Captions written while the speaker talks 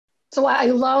So I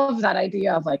love that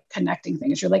idea of like connecting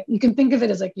things. You're like, you can think of it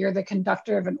as like you're the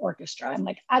conductor of an orchestra. I'm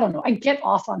like, I don't know. I get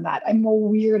off on that. I'm a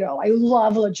weirdo. I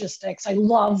love logistics. I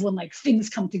love when like things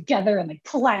come together and like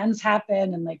plans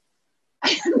happen and like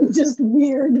I'm just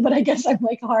weird, but I guess I'm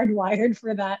like hardwired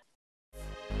for that.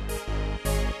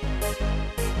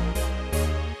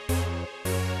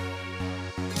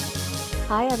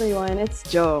 Hi everyone, it's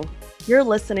Jo. You're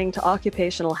listening to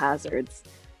Occupational Hazards,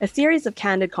 a series of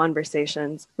candid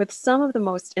conversations with some of the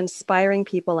most inspiring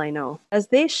people I know as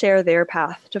they share their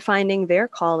path to finding their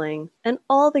calling and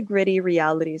all the gritty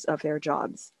realities of their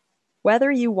jobs.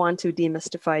 Whether you want to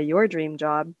demystify your dream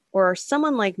job or are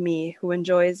someone like me who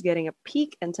enjoys getting a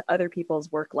peek into other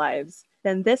people's work lives,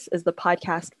 then this is the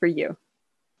podcast for you.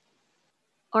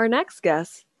 Our next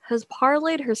guest has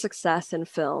parlayed her success in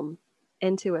film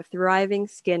into a thriving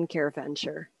skincare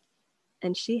venture,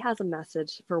 and she has a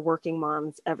message for working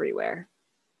moms everywhere.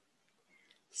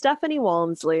 Stephanie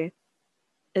Walmsley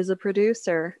is a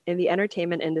producer in the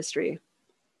entertainment industry,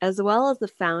 as well as the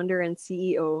founder and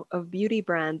CEO of beauty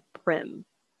brand Prim.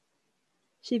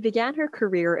 She began her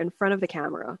career in front of the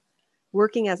camera,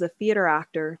 working as a theater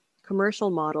actor, commercial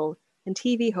model, and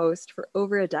TV host for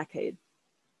over a decade.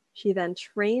 She then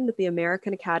trained at the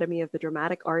American Academy of the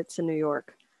Dramatic Arts in New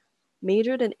York,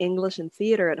 majored in English and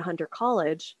theater at Hunter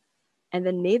College, and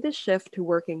then made the shift to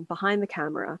working behind the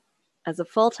camera as a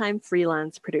full-time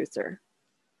freelance producer.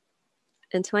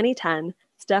 In 2010,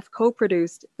 Steph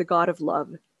co-produced The God of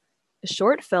Love, a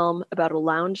short film about a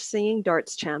lounge-singing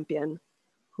darts champion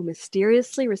who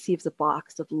mysteriously receives a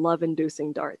box of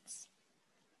love-inducing darts.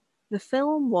 The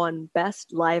film won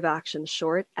Best Live Action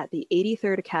Short at the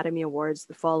 83rd Academy Awards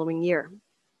the following year.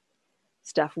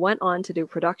 Steph went on to do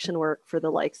production work for the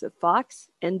likes of Fox,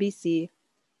 NBC,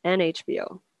 and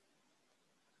HBO.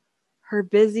 Her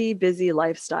busy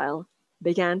lifestyle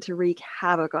began to wreak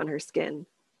havoc on her skin,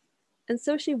 and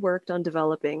so she worked on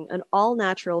developing an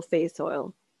all-natural face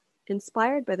oil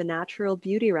inspired by the natural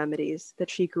beauty remedies that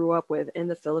she grew up with in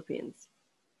the Philippines.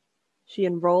 She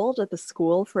enrolled at the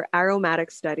School for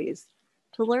Aromatic Studies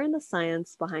to learn the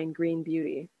science behind green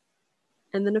beauty,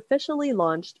 and then officially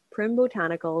launched Prim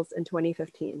Botanicals in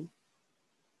 2015.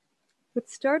 What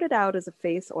started out as a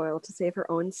face oil to save her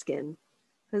own skin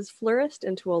has flourished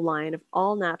into a line of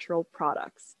all-natural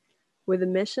products with a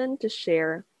mission to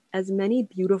share as many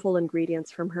beautiful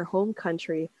ingredients from her home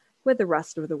country with the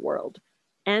rest of the world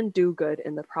and do good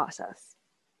in the process.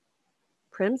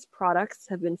 Prim's products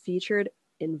have been featured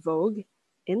in Vogue,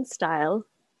 InStyle,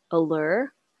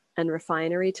 Allure, and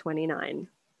Refinery29.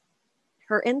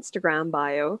 Her Instagram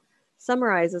bio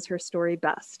summarizes her story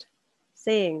best,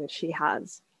 saying that she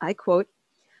has, I quote,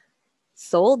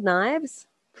 sold knives,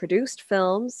 produced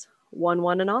films,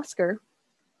 won an Oscar,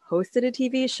 hosted a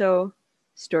TV show,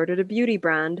 started a beauty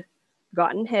brand,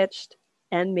 gotten hitched,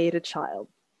 and made a child.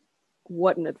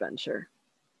 What an adventure.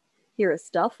 Here is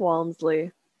Steph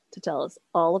Walmsley to tell us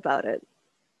all about it.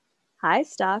 Hi,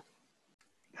 Steph.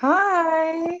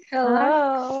 Hi.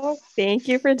 Hello. Thank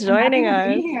you for joining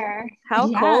us. Be here.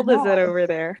 How cold is it over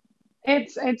there?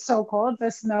 It's so cold. The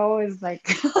snow is like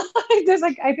there's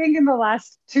like I think in the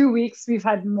last 2 weeks we've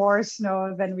had more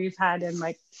snow than we've had in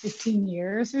like 15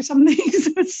 years or something.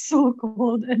 So it's so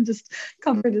cold and just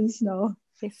covered in snow.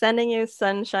 Sending you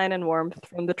sunshine and warmth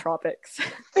from the tropics.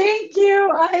 Thank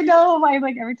you. I know. I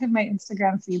like every time my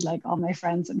Instagram feed, like all my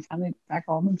friends and family back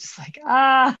home, I'm just like,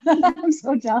 I'm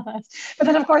so jealous. But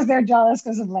then of course they're jealous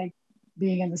because of like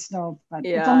being in the snow, but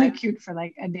it's only cute for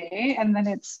like a day and then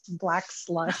it's black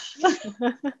slush.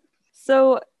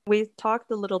 So we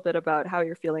talked a little bit about how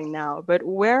you're feeling now, but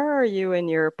where are you in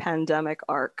your pandemic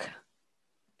arc?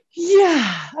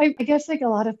 Yeah, I guess like a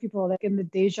lot of people like in the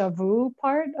deja vu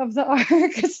part of the arc,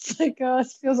 it's like it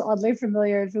feels oddly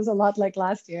familiar. It feels a lot like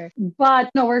last year, but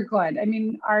no, we're good. I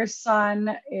mean, our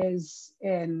son is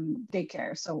in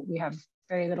daycare, so we have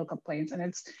very little complaints, and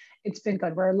it's been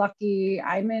good. We're lucky.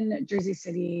 I'm in Jersey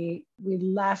City. We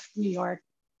left New York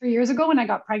 3 years ago when I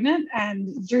got pregnant,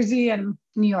 and Jersey and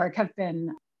New York have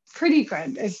been pretty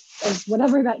good, as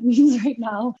whatever that means right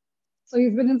now. So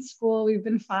we've been in school, we've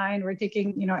been fine. We're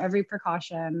taking, every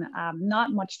precaution.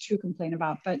 Not much to complain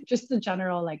about, but just the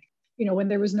general, like, when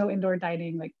there was no indoor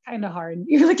dining, like kind of hard.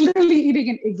 You're like literally eating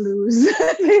in igloos.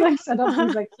 They like set up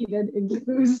these like heated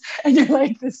igloos, and you're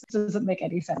like, this doesn't make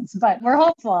any sense. But we're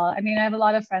hopeful. I mean, I have a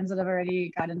lot of friends that have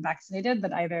already gotten vaccinated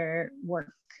that either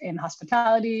work in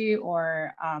hospitality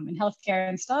or in healthcare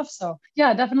and stuff. So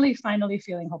yeah, definitely finally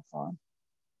feeling hopeful.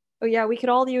 Oh yeah, we could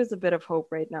all use a bit of hope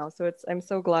right now. So I'm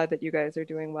so glad that you guys are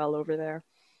doing well over there.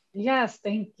 Yes,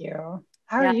 thank you.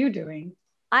 How are you doing?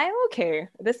 I'm okay.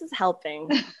 This is helping.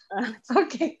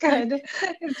 Okay, good.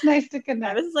 It's nice to Yeah,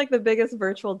 connect. this is like the biggest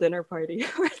virtual dinner party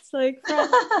where it's like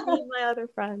friends, me and my other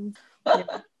friends. Yeah.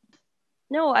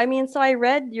 No, I mean, so I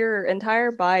read your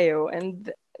entire bio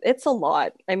and it's a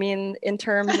lot. I mean, in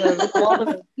terms of all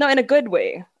of, no, in a good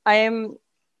way.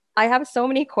 I have so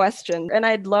many questions and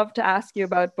I'd love to ask you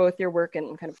about both your work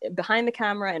and kind of behind the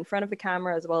camera, in front of the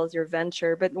camera, as well as your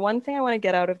venture. But one thing I want to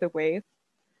get out of the way,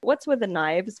 what's with the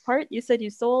knives part? You said you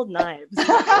sold knives.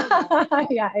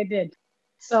 Yeah, I did.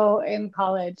 So in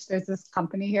college, there's this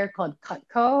company here called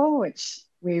Cutco, which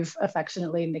we've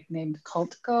affectionately nicknamed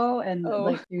Cultco, and Oh,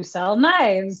 like you sell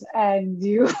knives and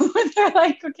you they're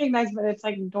like cooking knives, but it's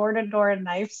like door-to-door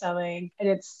knife selling, and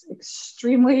it's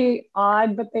extremely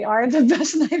odd, but they are the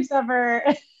best knives ever.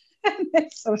 And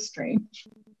it's so strange.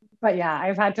 But yeah,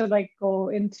 I've had to like go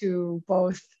into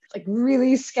both like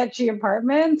really sketchy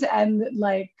apartments and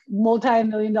like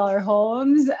multi-million dollar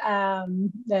homes,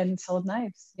 then sold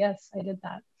knives. Yes, I did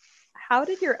that. how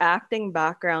did your acting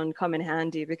background come in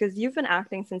handy? Because you've been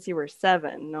acting since you were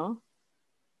 7, no?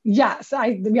 Yeah,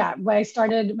 when I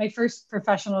started my first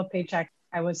professional paycheck,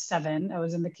 I was 7. I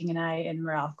was in the King and I in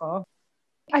Meralco.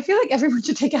 I feel like everyone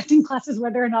should take acting classes,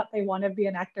 whether or not they want to be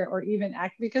an actor or even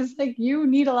act, because like you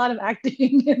need a lot of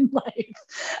acting in life.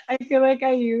 I feel like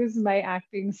I use my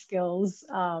acting skills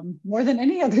more than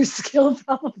any other skill,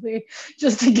 probably,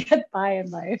 just to get by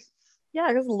in life. Yeah,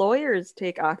 because lawyers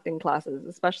take acting classes,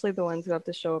 especially the ones who have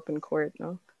to show up in court,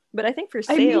 no? But I think for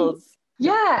I mean, sales,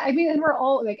 no. yeah, I mean, and we're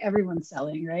all like everyone's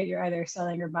selling, right? You're either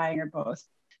selling or buying or both.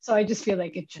 So I just feel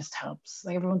like it just helps.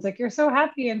 Like everyone's like, you're so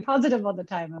happy and positive all the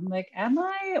time. I'm like, am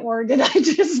I? Or did I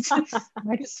just am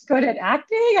I just good at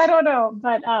acting? I don't know.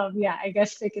 But yeah, I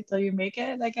guess fake it till you make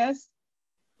it, I guess.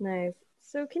 Nice.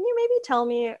 So can you maybe tell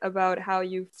me about how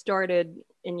you started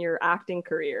in your acting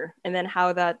career and then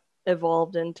how that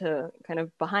evolved into kind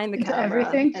of behind the Into camera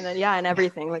everything. and then yeah, and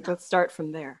everything. Like let's start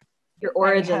from there. Your I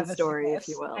origin have a story, if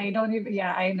you yes. will. I don't even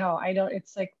yeah, I know. I don't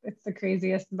it's like it's the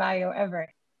craziest bio ever.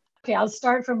 Okay, I'll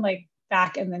start from like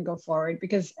back and then go forward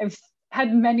because I've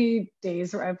had many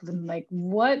days where I've been like,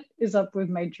 what is up with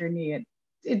my journey?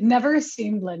 It never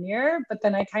seemed linear, but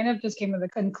then I kind of just came to the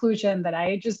conclusion that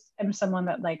I just am someone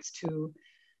that likes to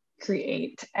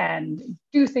create and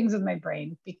do things with my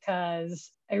brain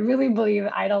because I really believe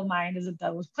idle mind is a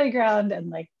devil's playground and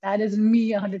like that is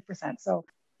me 100%. So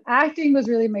acting was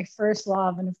really my first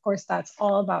love, and of course that's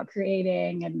all about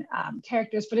creating and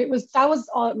characters, but that was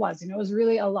all it was, it was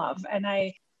really a love. And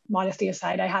I, modesty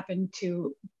aside, I happened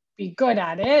to be good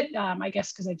at it, I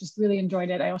guess because I just really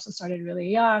enjoyed it. I also started really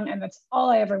young and that's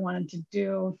all I ever wanted to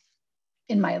do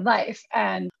in my life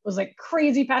and was like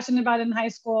crazy passionate about it in high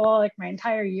school. Like my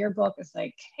entire yearbook was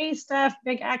like, hey, Steph,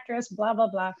 big actress, blah, blah,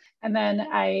 blah. And then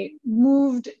I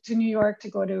moved to New York to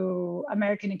go to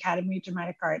American Academy of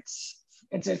Dramatic Arts.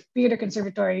 It's a theater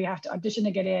conservatory. You have to audition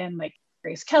to get in. Like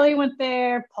Grace Kelly went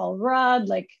there, Paul Rudd,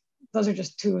 like those are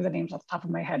just two of the names off the top of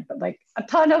my head, but like a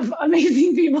ton of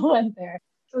amazing people went there.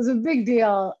 So it was a big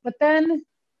deal. But then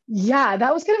yeah,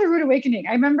 that was kind of a rude awakening.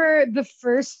 I remember the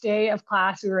first day of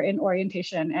class, we were in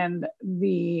orientation, and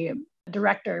the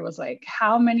director was like,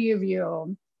 how many of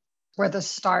you were the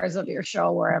stars of your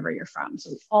show wherever you're from? So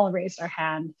we all raised our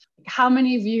hand. Like, how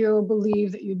many of you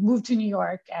believe that you'd move to New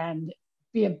York and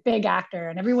be a big actor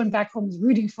and everyone back home is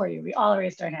rooting for you? We all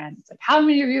raised our hand. It's like, how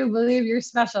many of you believe you're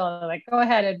special? Like, go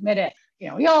ahead, admit it.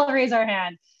 We all raise our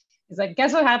hand. He's like,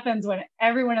 guess what happens when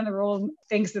everyone in the room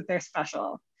thinks that they're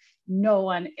special? No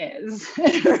one is.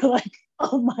 And we're like,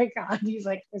 oh my God. He's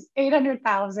like, there's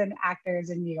 800,000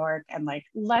 actors in New York and like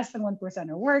less than 1%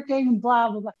 are working, blah,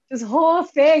 blah, blah. This whole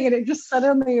thing. And it just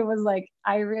suddenly was like,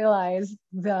 I realized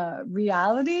the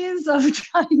realities of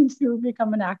trying to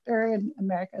become an actor in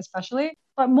America, especially.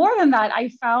 But more than that, I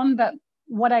found that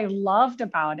what I loved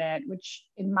about it, which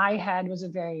in my head was a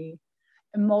very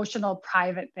emotional,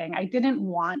 private thing, I didn't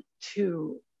want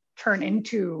to turn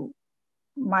into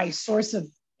my source of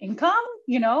income.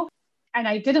 And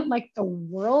I didn't like the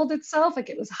world itself. Like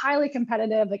it was highly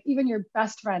competitive. Like even your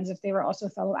best friends, if they were also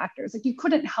fellow actors, like you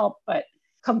couldn't help but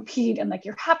compete and like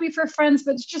you're happy for friends,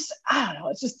 but it's just, I don't know,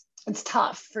 it's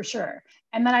tough for sure.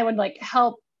 And then I would like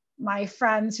help my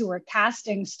friends who were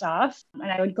casting stuff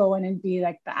and I would go in and be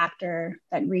like the actor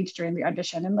that reached during the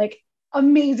audition and like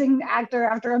amazing actor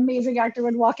after amazing actor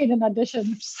would walk in and audition.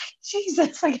 I'm just like,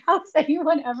 Jesus, like how's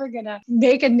anyone ever gonna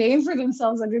make a name for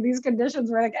themselves under these conditions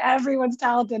where like everyone's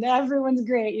talented, everyone's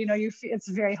great, it's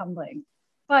very humbling.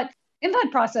 But in that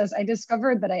process, I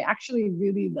discovered that I actually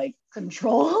really like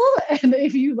control. And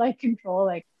if you like control,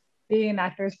 like being an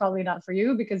actor is probably not for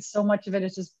you, because so much of it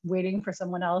is just waiting for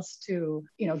someone else to,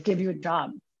 give you a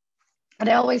job. And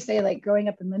I always say, like, growing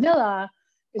up in Manila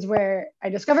is where I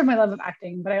discovered my love of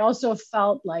acting, but I also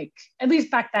felt like, at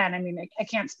least back then, I mean, I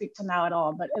can't speak to now at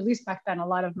all, but at least back then, a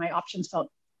lot of my options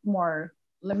felt more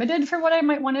limited for what I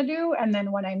might want to do. And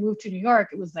then when I moved to New York,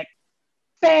 it was like,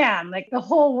 bam, like the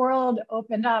whole world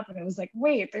opened up, and it was like,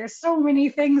 wait, there's so many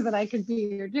things that I could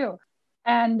be or do.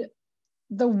 And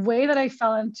the way that I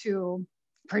fell into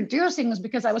producing was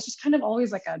because I was just kind of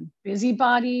always like a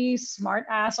busybody, smart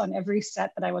ass on every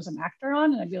set that I was an actor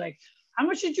on. And I'd be like, how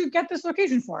much did you get this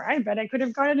location for? I bet I could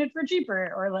have gotten it for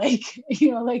cheaper. Or like,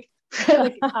 if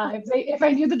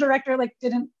I knew the director like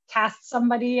didn't cast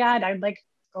somebody yet, I'd like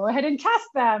go ahead and cast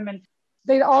them. And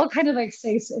they'd all kind of like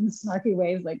say in snarky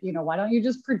ways, like, why don't you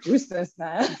just produce this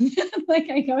then? Like,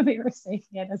 I know they were saying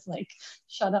it as like,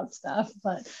 shut up stuff,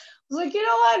 but I was like, you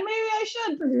know what, maybe I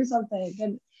should produce something.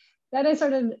 And then I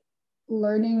started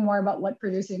learning more about what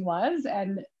producing was.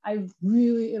 And I've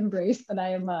really embraced that I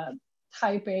am a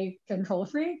type A control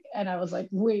freak. And I was like,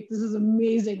 wait, this is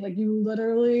amazing. Like, you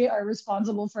literally are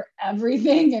responsible for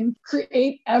everything and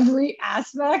create every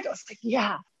aspect. I was like,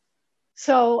 yeah.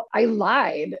 So I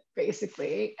lied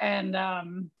basically, and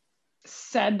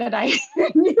said that I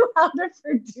knew how to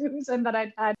produce and that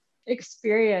I'd had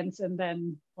experience. And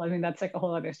then, well, I mean, that's like a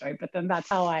whole other story, but then that's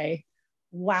how I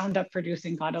wound up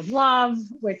producing God of Love,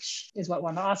 which is what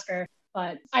won the Oscar.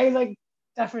 But I like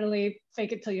definitely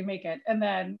fake it till you make it. And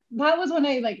then that was when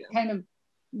I like kind of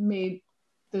made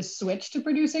the switch to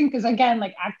producing, because again,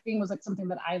 like acting was like something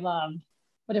that I loved,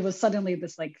 but it was suddenly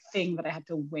this like thing that I had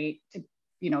to wait to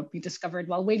be discovered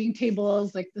while waiting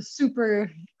tables, like the super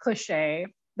cliche.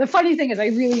 The funny thing is I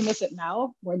really miss it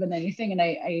now more than anything. And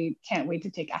I can't wait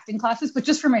to take acting classes, but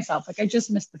just for myself. Like, I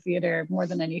just miss the theater more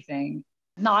than anything.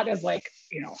 Not as like,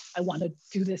 I want to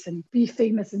do this and be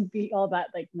famous and be all that.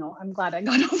 Like, no, I'm glad I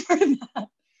got over that.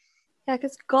 Yeah,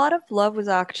 because God of Love was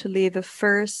actually the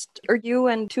first, or you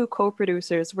and two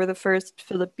co-producers were the first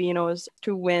Filipinos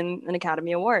to win an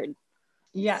Academy Award.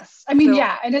 Yes. I mean,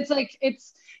 yeah. And it's like,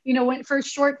 when for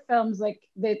short films, like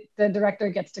the director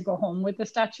gets to go home with the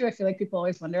statue. I feel like people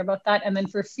always wonder about that. And then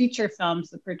for feature films,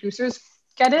 the producers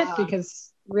get it,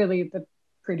 because really the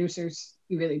producers,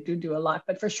 you really do a lot.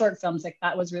 But for short films, like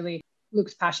that was really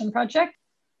Luke's passion project.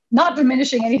 Not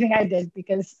diminishing anything I did,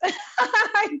 because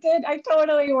I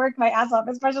totally worked my ass off,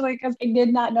 especially because I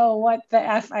did not know what the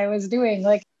F I was doing.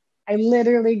 Like, I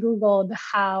literally Googled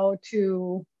how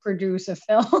to produce a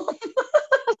film.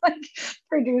 Like,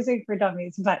 producing for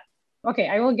dummies. But okay,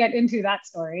 I will get into that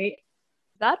story.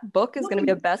 That book is going to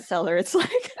be a bestseller. It's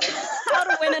like how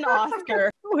to win an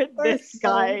Oscar with this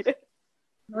guide.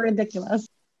 Ridiculous.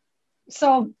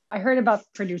 So I heard about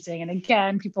producing, and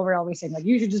again, people were always saying like,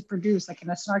 you should just produce, like in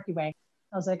a snarky way.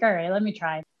 I was like, all right, let me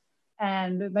try.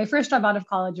 And my first job out of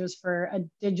college was for a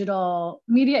digital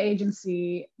media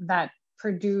agency that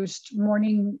produced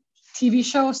morning TV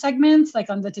show segments, like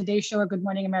on the Today Show or Good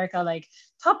Morning America, like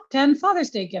top 10 Father's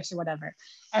Day gifts or whatever.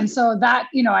 And so that,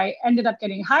 I ended up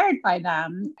getting hired by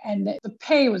them, and the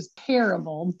pay was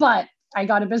terrible, but I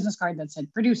got a business card that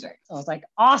said producer. So I was like,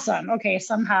 awesome. Okay,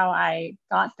 somehow I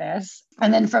got this.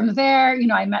 And then from there,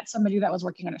 I met somebody that was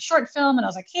working on a short film, and I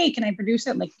was like, hey, can I produce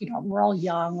it? Like, we're all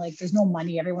young, like there's no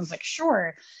money. Everyone's like,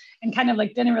 sure. And kind of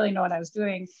like didn't really know what I was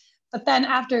doing. But then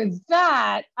after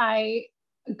that, I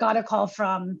got a call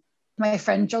from my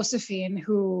friend Josephine,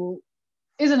 who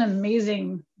is an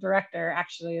amazing director,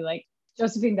 actually, like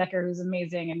Josephine Decker, who's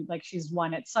amazing. And like, she's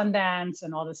won at Sundance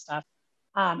and all this stuff.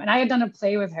 And I had done a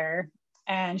play with her,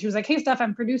 and she was like, hey, Steph,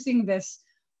 I'm producing this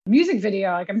music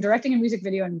video. Like, I'm directing a music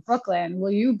video in Brooklyn.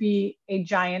 Will you be a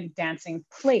giant dancing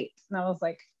plate? And I was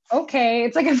like, okay.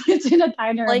 It's like it's in a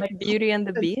diner. Like Beauty and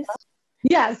the Beast?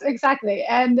 Yes, exactly.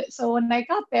 And so when I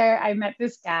got there, I met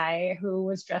this guy who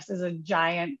was dressed as a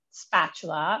giant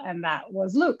spatula, and that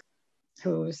was Luke,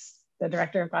 who's the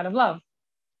director of God of Love.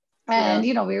 And,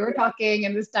 we were talking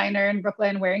in this diner in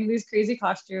Brooklyn wearing these crazy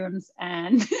costumes.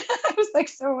 And I was like,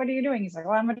 so what are you doing? He's like,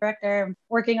 well, I'm a director. I'm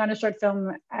working on a short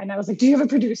film. And I was like, do you have a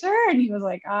producer? And he was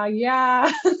like, yeah.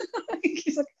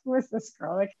 He's like, who is this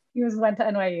girl? Like, went to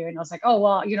NYU. And I was like, oh,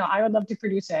 well, I would love to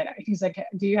produce it. He's like,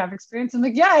 do you have experience? I'm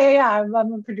like, yeah.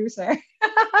 I'm a producer.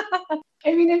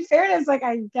 I mean, in fairness, like,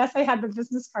 I guess I had the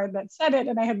business card that said it,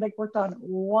 and I had like worked on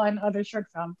one other short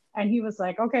film. And he was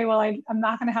like, okay, well, I'm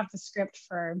not going to have the script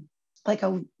for like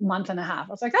a month and a half. I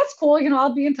was like, that's cool.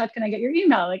 I'll be in touch. Can I get your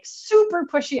email? Like, super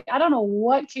pushy. I don't know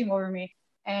what came over me.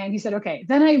 And he said, okay.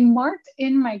 Then I marked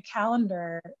in my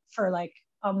calendar for like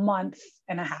a month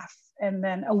and a half. And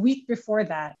then a week before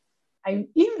that, I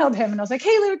emailed him and I was like,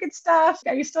 hey, Luke, it's Steph.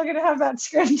 Are you still going to have that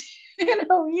script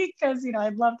in a week? Because,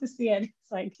 I'd love to see it.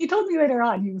 It's like, he told me later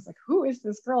on, he was like, who is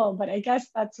this girl? But I guess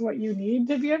that's what you need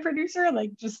to be a producer.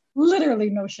 Like, just literally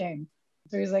no shame.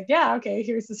 So he's like, yeah, okay,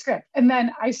 here's the script. And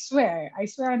then I swear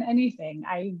on anything,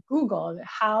 I Googled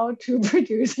how to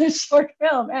produce a short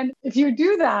film. And if you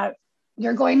do that,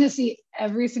 you're going to see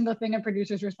every single thing a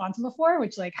producer is responsible for,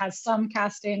 which like has some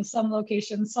casting, some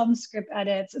location, some script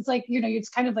edits. It's like, it's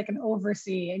kind of like an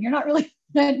oversee, and you're not really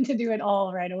meant to do it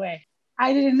all right away.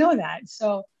 I didn't know that.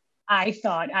 So I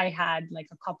thought I had like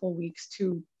a couple weeks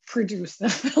to produce the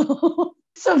film.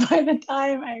 So by the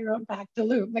time I wrote back to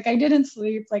Luke, like I didn't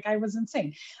sleep, like I was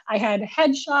insane. I had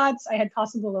headshots, I had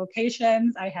possible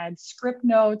locations, I had script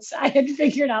notes, I had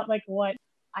figured out like what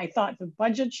I thought the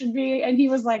budget should be. And he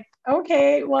was like,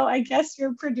 okay, well, I guess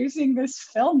you're producing this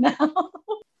film now.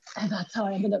 And that's how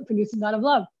I ended up producing God of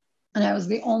Love. And I was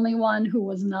the only one who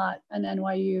was not an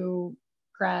NYU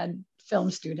grad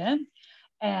film student.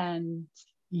 And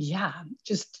yeah,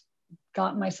 just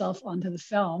got myself onto the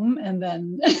film and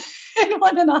then I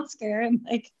won an Oscar. And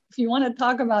like, if you want to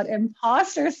talk about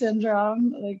imposter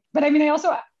syndrome, like, but I mean, I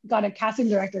also got a casting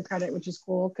director credit, which is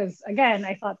cool. Cause again,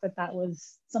 I thought that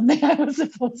was something I was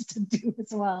supposed to do as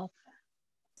well.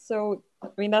 So, I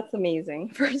mean, that's amazing.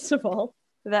 First of all,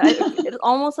 that it's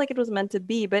almost like it was meant to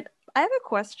be, but I have a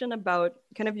question about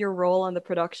kind of your role on the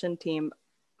production team.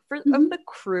 Of the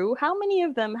crew, how many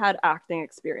of them had acting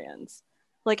experience?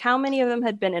 Like, how many of them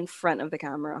had been in front of the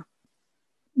camera?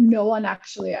 No one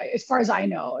actually, as far as I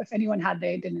know. If anyone had,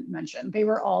 they didn't mention. They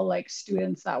were all like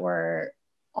students that were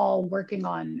all working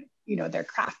on, their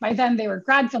craft. By then they were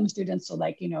grad film students. So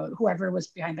like, whoever was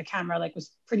behind the camera, like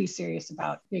was pretty serious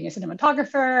about being a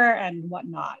cinematographer and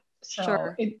whatnot. So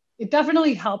Sure. It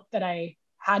definitely helped that I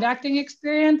had acting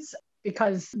experience,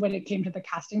 because when it came to the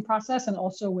casting process and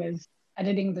also with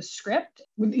editing the script,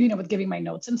 with giving my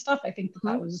notes and stuff, I think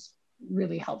that was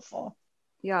really helpful.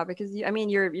 Yeah, because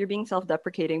you're being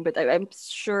self-deprecating, but I'm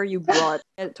sure you brought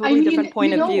a totally different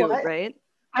point of view, right?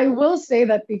 I will say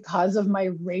that because of my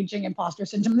raging imposter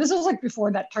syndrome, this was like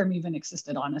before that term even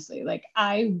existed, honestly. Like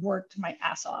I worked my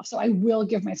ass off. So I will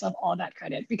give myself all that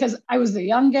credit because I was the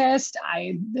youngest.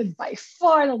 I did by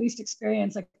far the least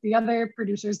experience. Like the other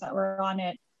producers that were on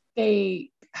it,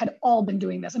 they had all been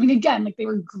doing this. I mean, again, like they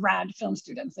were grad film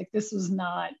students. Like this was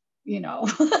not, like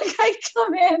I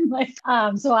come in like,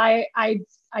 so I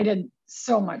did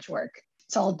so much work.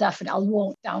 So I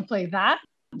won't downplay that.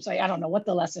 So I don't know what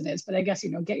the lesson is, but I guess,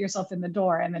 get yourself in the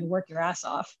door and then work your ass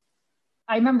off.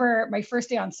 I remember my first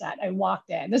day on set, I walked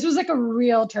in. This was like a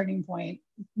real turning point,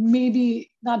 maybe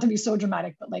not to be so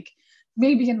dramatic, but like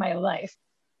maybe in my life.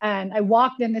 And I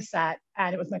walked in the set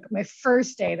and it was like my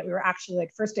first day that we were actually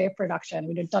like first day of production.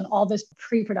 We had done all this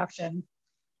pre-production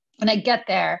and I get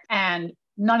there and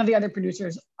none of the other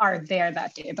producers are there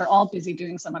that day. They're all busy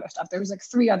doing some other stuff. There was like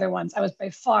 3 other ones. I was by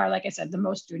far, like I said, the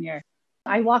most junior.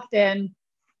 I walked in,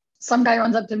 some guy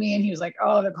runs up to me and he was like,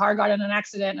 oh, the car got in an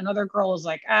accident. Another girl was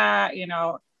like, I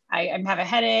have a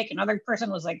headache. Another person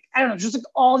was like, I don't know, just like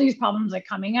all these problems like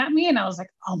coming at me. And I was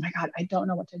like, oh my God, I don't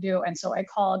know what to do. And so I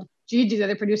called Gigi, the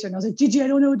other producer, and I was like, Gigi, I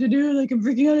don't know what to do. Like, I'm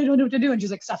freaking out. I don't know what to do. And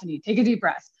she's like, Stephanie, take a deep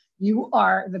breath. You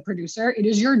are the producer. It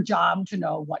is your job to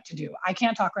know what to do. I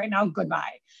can't talk right now.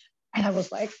 Goodbye. And I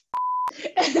was like,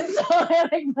 and so I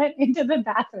like went into the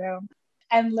bathroom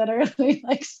and literally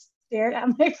like stared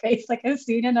at my face like a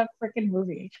scene in a freaking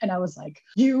movie. And I was like,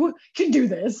 you can do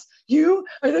this. You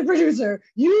are the producer.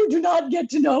 You do not get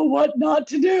to know what not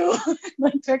to do.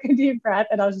 Like took a deep breath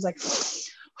and I was just like,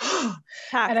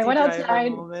 and I went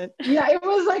outside. Yeah, it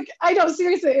was like, I know,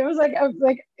 seriously, it was like,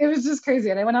 it was just crazy.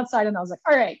 And I went outside and I was like,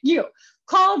 all right, you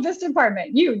call this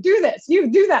department, you do this, you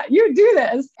do that, you do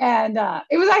this. And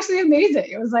it was actually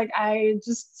amazing. It was like, I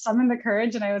just summoned the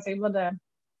courage and I was able to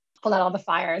pull out all the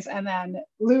fires. And then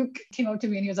Luke came up to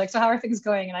me and he was like, so how are things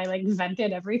going? And I like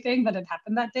vented everything that had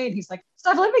happened that day. And he's like,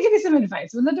 Steph, let me give you some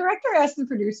advice. When the director asks the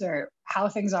producer how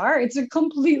things are, it's a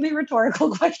completely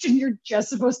rhetorical question. You're just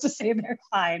supposed to say they're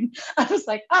fine. I was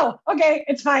like, oh, okay,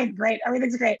 it's fine. Great.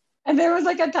 Everything's great. And there was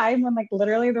like a time when like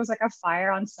literally there was like a fire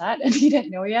on set and he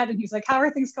didn't know yet. And he's like, how are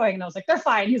things going? And I was like, they're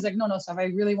fine. He's like, no, Steph, I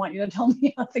really want you to tell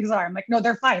me how things are. I'm like, no,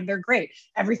 they're fine. They're great.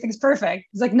 Everything's perfect.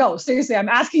 He's like, no, seriously, I'm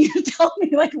asking you to tell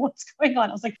me like what's going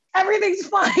on. I was like, everything's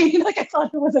fine. Like I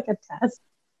thought it was like a test.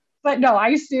 But no,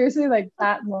 I seriously like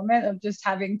that moment of just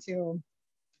having to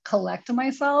collect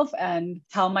myself and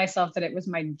tell myself that it was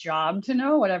my job to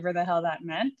know whatever the hell that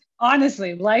meant.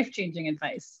 Honestly, life-changing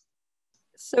advice.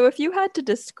 So if you had to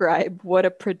describe what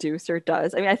a producer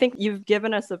does, I mean, I think you've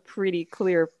given us a pretty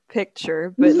clear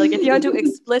picture, but like if you had to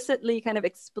explicitly kind of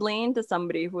explain to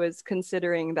somebody who is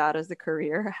considering that as a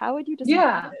career, how would you describe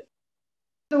Yeah. it?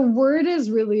 The word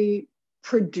is really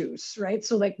produce, right?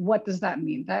 So like, what does that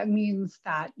mean? That means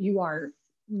that you are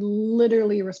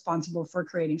literally responsible for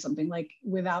creating something. Like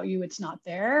without you, it's not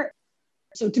there.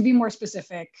 So to be more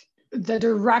specific, the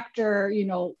director,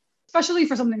 especially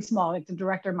for something small, like the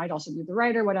director might also be the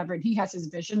writer, whatever, and he has his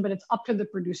vision, but it's up to the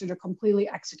producer to completely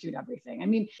execute everything. I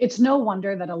mean, it's no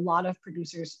wonder that a lot of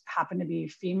producers happen to be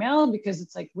female, because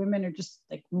it's like women are just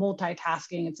like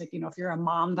multitasking. It's like, if you're a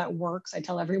mom that works, I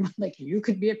tell everyone, like, you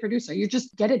could be a producer. You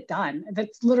just get it done.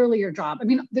 That's literally your job. I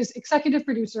mean, there's executive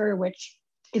producer, which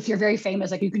if you're very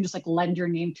famous, like you can just like lend your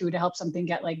name to help something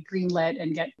get like greenlit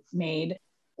and get made,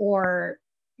 or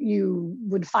you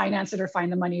would finance it or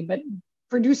find the money. But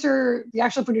the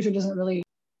actual producer doesn't really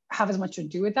have as much to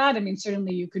do with that. I mean,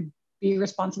 certainly you could be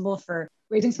responsible for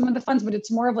raising some of the funds, but it's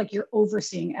more of like you're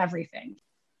overseeing everything.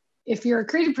 If you're a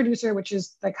creative producer, which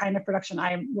is the kind of production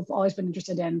I've always been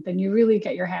interested in, then you really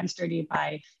get your hands dirty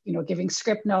by, giving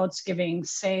script notes, giving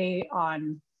say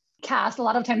on cast. A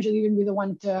lot of times you'll even be the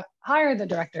one to hire the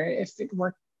director if it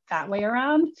worked that way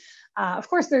around. Of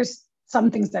course, there's some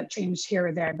things that change here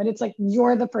or there, but it's like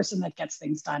you're the person that gets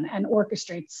things done and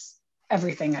orchestrates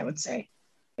everything, I would say,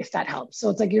 if that helps. So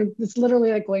it's like it's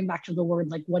literally like going back to the word,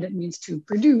 like what it means to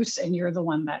produce, and you're the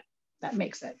one that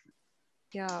makes it.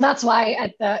 Yeah. That's why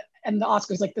at the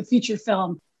Oscars, like the feature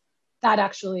film, that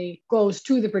actually goes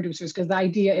to the producers, because the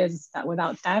idea is that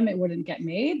without them, it wouldn't get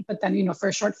made. But then, for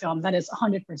a short film, that is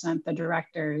 100% the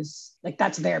directors, like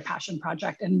that's their passion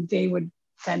project, and they would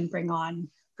then bring on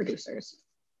producers.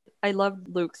 I loved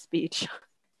Luke's speech.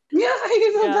 Yeah,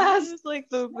 he's the best. It was like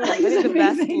the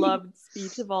best loved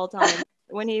speech of all time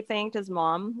when he thanked his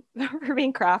mom for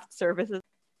being craft services.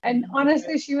 And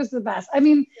honestly, she was the best. I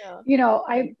mean,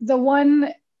 I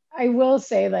will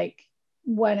say, like,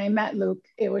 when I met Luke,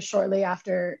 it was shortly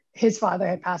after his father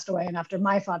had passed away and after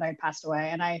my father had passed away.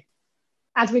 And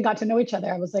as we got to know each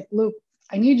other, I was like, Luke,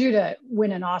 I need you to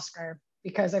win an Oscar,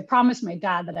 because I promised my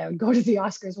dad that I would go to the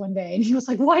Oscars one day. And he was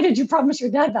like, why did you promise your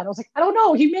dad that? I was like, I don't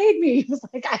know. He made me. He was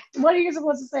like, what are you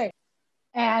supposed to say?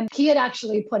 And he had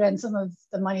actually put in some of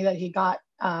the money that he got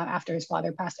after his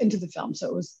father passed into the film. So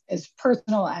it was as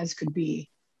personal as could be.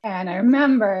 And I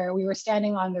remember we were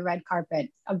standing on the red carpet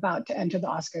about to enter the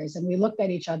Oscars, and we looked at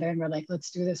each other and we're like,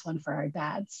 let's do this one for our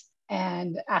dads.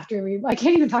 And after I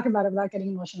can't even talk about it without getting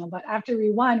emotional, but after we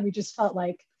won, we just felt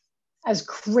like, as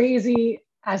crazy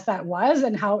as that was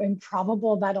and how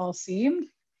improbable that all seemed,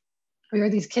 we were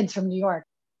these kids from New York.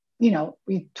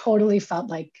 We totally felt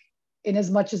like, in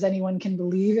as much as anyone can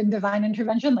believe in divine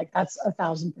intervention, like that's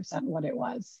 1,000% what it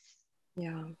was.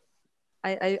 Yeah.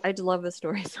 I love the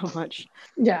story so much.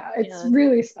 Yeah, it's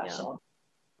really special.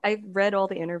 Yeah. I've read all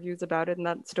the interviews about it, and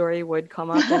that story would come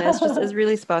up, and it's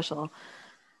really special.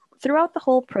 Throughout the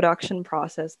whole production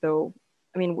process, though,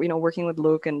 I mean, working with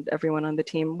Luke and everyone on the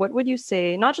team, what would you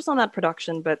say, not just on that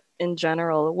production, but in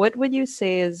general, what would you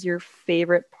say is your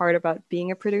favorite part about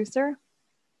being a producer?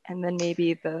 And then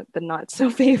maybe the not so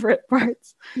favorite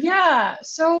parts. Yeah.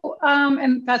 So,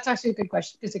 and that's actually a good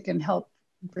question, because it can help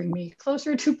bring me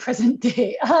closer to present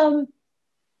day.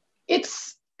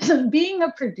 It's being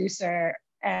a producer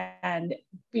and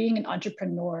being an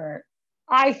entrepreneur,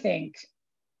 I think,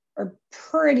 are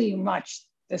pretty much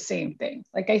the same thing.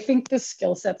 Like, I think the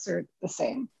skill sets are the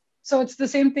same. So it's the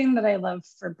same thing that I love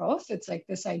for both. It's like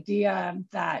this idea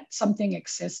that something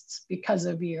exists because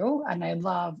of you. And I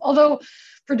love, although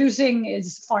producing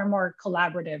is far more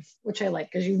collaborative, which I like,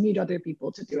 because you need other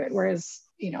people to do it. Whereas,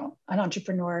 an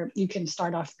entrepreneur, you can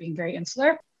start off being very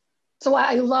insular. So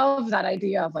I love that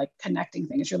idea of like connecting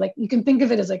things. You're like, you can think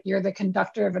of it as like you're the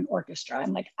conductor of an orchestra.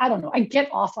 And like, I don't know, I get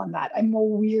off on that. I'm a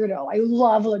weirdo. I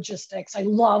love logistics. I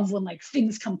love when like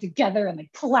things come together and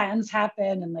like plans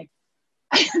happen, and like,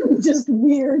 I'm just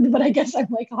weird, but I guess I'm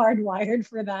like hardwired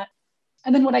for that.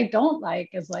 And then what I don't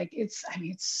like is like, it's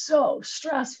so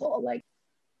stressful. Like,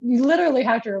 you literally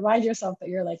have to remind yourself that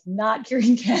you're like not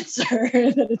curing cancer,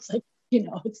 that it's like,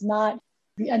 it's not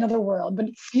the end of the world, but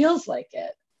it feels like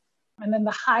it. And then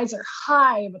the highs are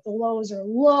high, but the lows are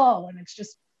low. And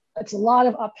it's a lot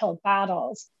of uphill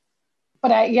battles.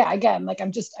 But again, like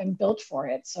I'm built for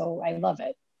it. So I love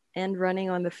it. And running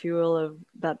on the fuel of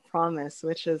that promise,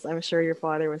 which is, I'm sure your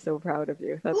father was so proud of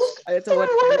you. It's a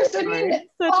wonderful story.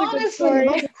 Such honestly, a good story.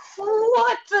 Like,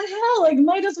 what the hell? Like,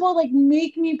 might as well like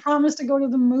make me promise to go to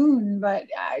the moon. But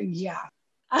yeah.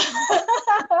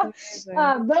 The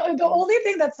only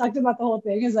thing that sucked about the whole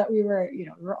thing is that we were, we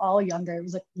were all younger. It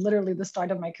was like literally the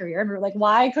start of my career. And we were like,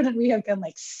 why couldn't we have been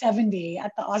like 70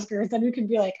 at the Oscars? Then we could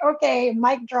be like, okay,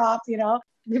 mic drop,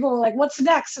 People were like, what's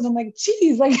next? And I'm like,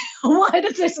 geez, like, why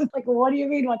did this? Like, what do you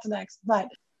mean, what's next? But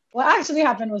what actually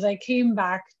happened was I came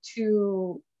back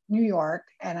to New York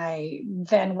and I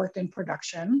then worked in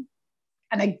production.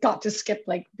 And I got to skip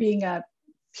like being a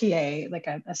PA, like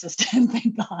an assistant,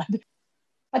 thank God.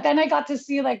 But then I got to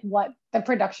see like what the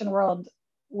production world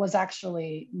was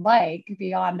actually like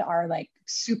beyond our like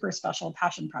super special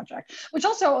passion project, which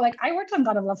also like I worked on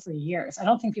God of Love for years. I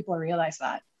don't think people realize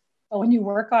that. But when you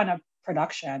work on a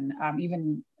production,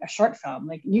 even a short film,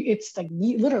 like it's like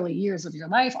literally years of your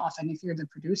life often if you're the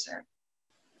producer.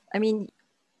 I mean,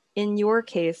 in your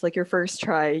case, like your first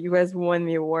try, you guys won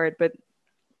the award, but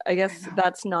I guess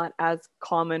that's not as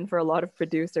common for a lot of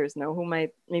producers, who might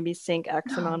maybe sink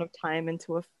X amount of time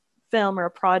into a film or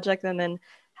a project and then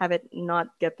have it not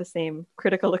get the same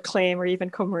critical acclaim or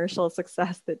even commercial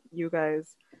success that you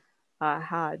guys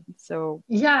had. So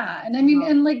yeah, and I mean,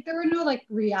 and like there were no like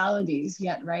realities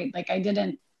yet, right? Like I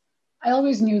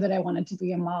always knew that I wanted to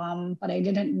be a mom, but I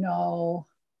didn't know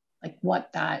like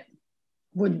what that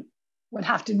would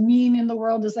have to mean in the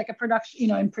world as like a production,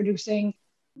 in producing.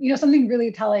 Something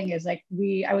really telling is like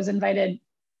I was invited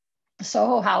to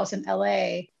Soho House in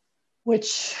LA,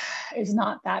 which is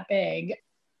not that big.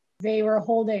 They were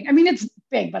holding, I mean, it's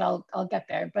big, but I'll get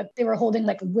there. But they were holding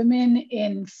like Women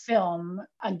in Film,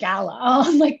 a gala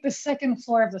on like the second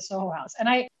floor of the Soho House.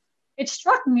 And it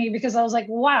struck me because I was like,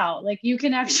 wow, like you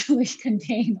can actually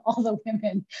contain all the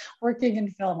women working in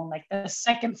film on like the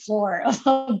second floor of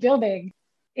a building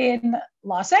in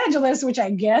Los Angeles, which I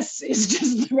guess is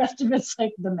just the rest of it's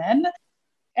like the men.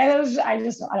 And I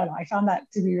don't know, I found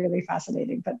that to be really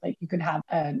fascinating, but like you could have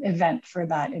an event for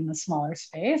that in a smaller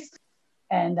space.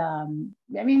 And I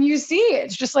mean, you see,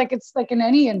 it's just like, it's like in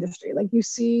any industry, like you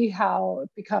see how it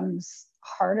becomes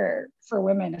harder for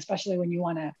women, especially when you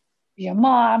want to be a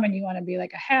mom and you want to be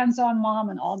like a hands-on mom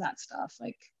and all that stuff.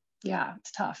 Like, yeah,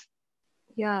 it's tough.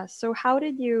 Yeah. So how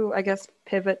did you, I guess,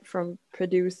 pivot from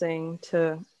producing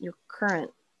to your current?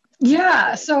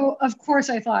 Yeah. So of course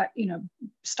I thought,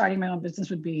 starting my own business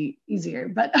would be easier.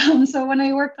 But so when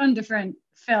I worked on different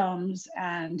films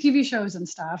and TV shows and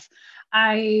stuff,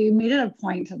 I made it a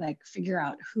point to like figure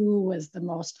out who was the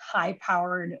most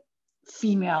high-powered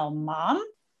female mom.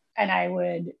 And I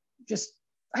would just,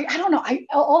 I don't know,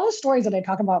 all the stories that I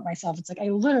talk about myself, it's like I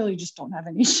literally just don't have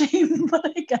any shame, but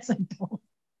I guess I don't.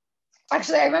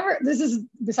 Actually, I remember, this is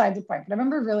beside the point, but I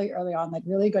remember really early on, like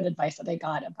really good advice that I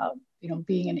got about,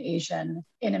 being an Asian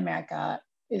in America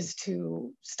is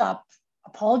to stop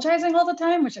apologizing all the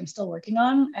time, which I'm still working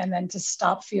on, and then to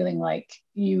stop feeling like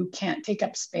you can't take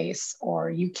up space or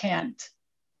you can't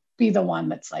be the one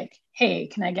that's like, hey,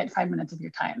 can I get 5 minutes of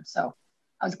your time? So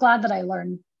I was glad that I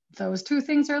learned those two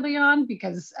things early on,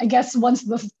 because I guess once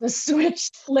the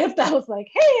switch flipped, I was like,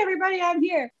 hey, everybody, I'm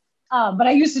here. But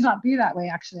I used to not be that way,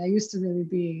 actually. I used to really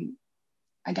be,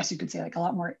 I guess you could say like a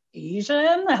lot more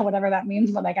Asian, whatever that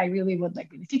means. But like, I really would like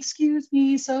be like, excuse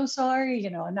me, so sorry,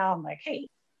 and now I'm like, hey.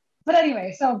 But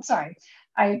anyway, so sorry,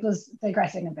 I was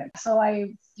digressing a bit. So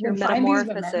I Your would find these women.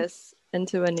 metamorphosis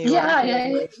into a new.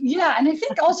 Yeah. And I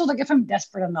think also like if I'm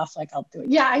desperate enough, like I'll do it.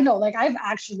 Yeah, I know. Like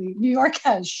New York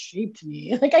has shaped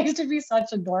me. Like I used to be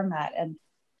such a doormat and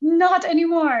not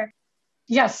anymore.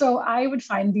 Yeah, so I would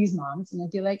find these moms and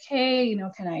I'd be like, hey,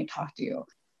 can I talk to you?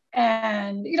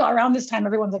 And, around this time,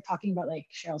 everyone's like talking about like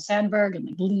Sheryl Sandberg and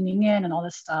like leaning in and all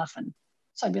this stuff. And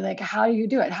so I'd be like, how do you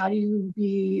do it? How do you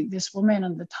be this woman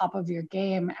on the top of your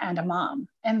game and a mom?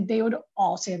 And they would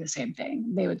all say the same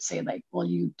thing. They would say like, well,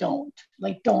 you don't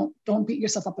beat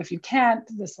yourself up if you can't.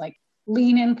 This like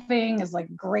lean in thing is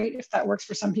like great if that works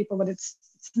for some people, but it's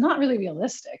not really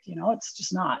realistic. It's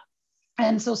just not.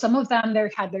 And so some of them, they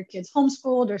had their kids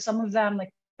homeschooled, or some of them,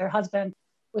 like their husband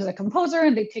was a composer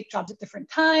and they take jobs at different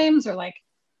times or like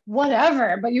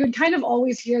whatever. But you would kind of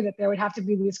always hear that there would have to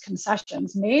be these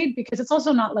concessions made, because it's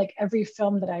also not like every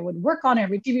film that I would work on,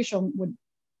 every TV show would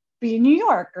be in New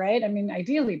York, right? I mean,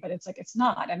 ideally, but it's like, it's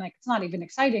not. And like, it's not even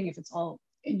exciting if it's all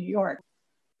in New York.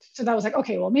 So that was like,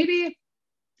 okay, well, maybe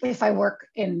if I work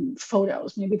in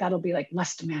photos, maybe that'll be like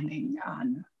less demanding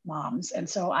on moms. And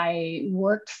so I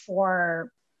worked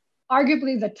for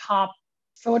arguably the top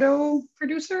photo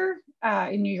producer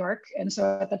in New York. And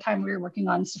so at the time we were working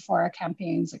on Sephora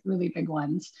campaigns, like really big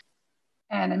ones.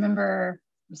 And I remember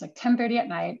it was like 10:30 at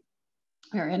night.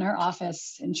 We were in her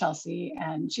office in Chelsea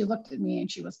and she looked at me and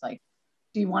she was like,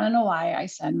 do you want to know why I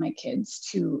send my kids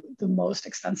to the most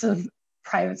expensive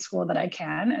private school that I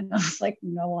can. And I was like,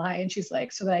 no, why? And she's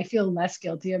like, so that I feel less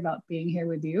guilty about being here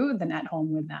with you than at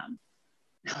home with them.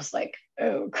 And I was like,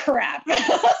 oh crap.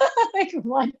 Like,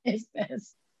 what is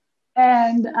this?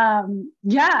 And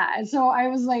yeah, so I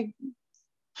was like,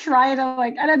 try to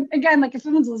like, and again, like if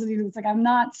someone's listening to this, like I'm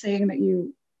not saying that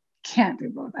you can't do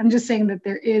both. I'm just saying that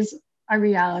there is a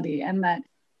reality and that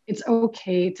it's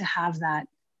okay to have that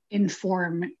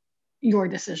inform your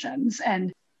decisions.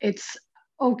 And it's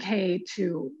okay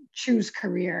to choose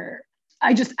career.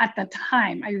 I just, at the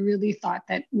time, I really thought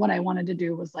that what I wanted to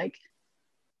do was like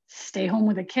stay home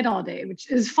with a kid all day, which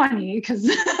is funny because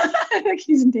like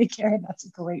he's in daycare and that's a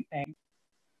great thing.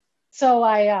 So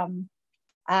I,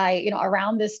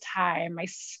 around this time, my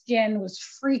skin was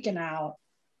freaking out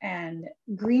and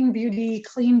green beauty,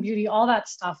 clean beauty, all that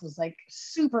stuff was like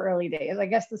super early days. I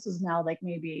guess this was now like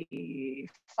maybe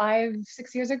 5-6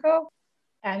 years ago.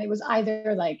 And it was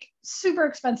either like super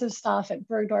expensive stuff at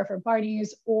Bergdorf or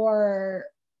Barney's or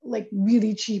like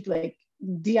really cheap, like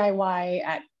DIY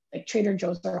at like Trader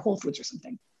Joe's or Whole Foods or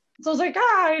something. So I was like,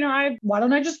 why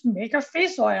don't I just make a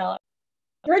face oil?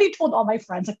 I already told all my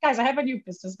friends, like, guys, I have a new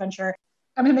business venture.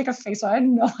 I'm going to make a face oil. I had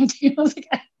no idea. I was like,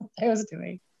 what I was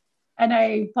doing. And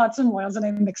I bought some oils and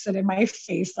I mixed it in my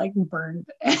face, like burned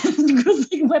and it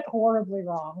was like went horribly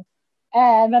wrong.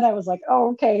 And then I was like,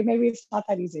 oh, okay, maybe it's not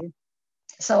that easy.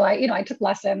 So I took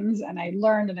lessons and I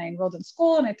learned and I enrolled in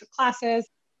school and I took classes.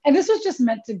 And this was just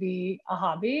meant to be a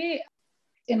hobby.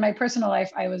 In my personal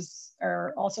life, I was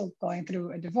also going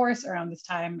through a divorce around this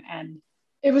time. And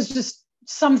it was just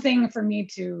something for me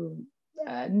to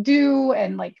do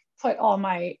and like put all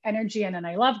my energy in, and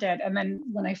I loved it. And then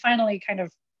when I finally kind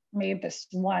of made this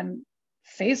one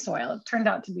face oil, it turned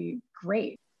out to be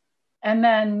great. And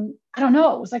then, I don't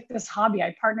know, it was like this hobby.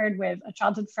 I partnered with a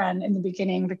childhood friend in the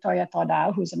beginning, Victoria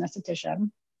Toda, who's an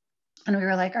esthetician. And we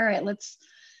were like, all right, let's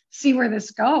see where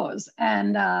this goes.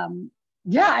 And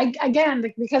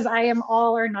again, because I am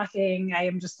all or nothing, I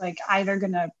am just like either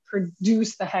going to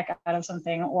produce the heck out of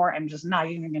something or I'm just not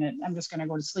even going to, I'm just going to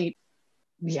go to sleep.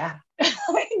 Yeah.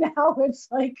 Now it's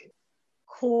like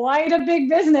quite a big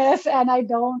business and I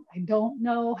don't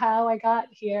know how I got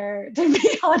here, to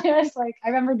be honest. Like I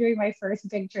remember doing my first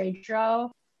big trade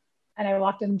show and I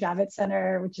walked in Javits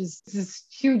Center, which is this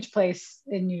huge place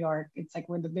in New York. It's like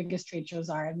where the biggest trade shows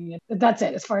are. I mean, that's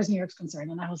it as far as New York's concerned.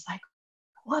 And I was like,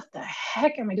 what the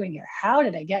heck am I doing here? How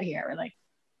did I get here? Or like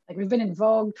we've been in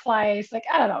Vogue twice. Like,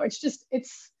 I don't know.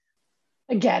 It's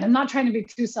again, I'm not trying to be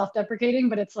too self-deprecating,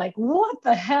 but it's like, what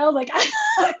the hell? Like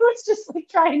I was just like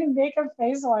trying to make a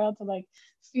face oil to like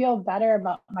feel better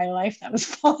about my life that was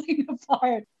falling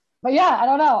apart. But yeah, I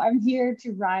don't know. I'm here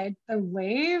to ride the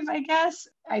wave, I guess.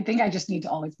 I think I just need to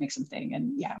always make something.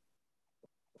 And yeah.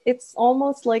 It's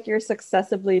almost like you're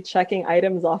successively checking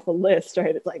items off a list,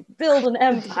 right? It's like build an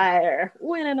empire,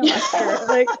 win an Oscar.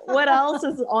 Like what else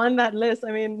is on that list?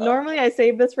 I mean, normally I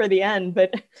save this for the end,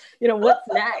 but what's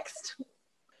next?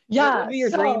 Yeah. What would be your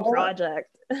dream project?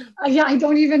 Yeah, I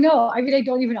don't even know. I mean, I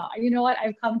don't even know. You know what?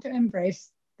 I've come to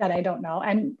embrace that I don't know.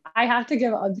 And I have to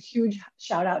give a huge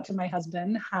shout out to my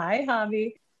husband. Hi,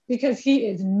 Javi. Because he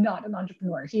is not an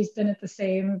entrepreneur. He's been at the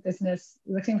same business,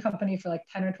 the same company for like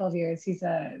 10 or 12 years. He's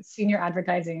a senior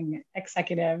advertising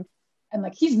executive. And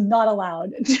like, he's not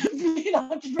allowed to be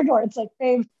an entrepreneur. It's like,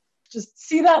 babe, just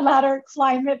see that ladder,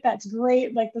 climb it. That's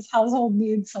great. Like this household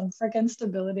needs some freaking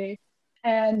stability.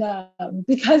 And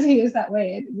because he is that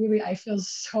way, it really, I feel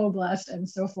so blessed and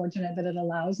so fortunate that it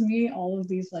allows me all of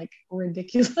these like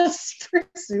ridiculous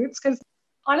pursuits. Because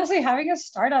honestly, having a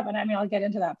startup, and I mean, I'll get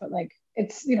into that, but like,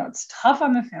 it's tough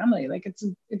on the family. Like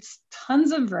it's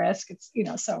tons of risk. It's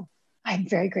so I'm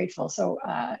very grateful. So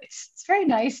it's very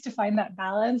nice to find that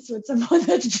balance with someone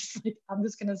that's just like, I'm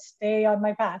just gonna stay on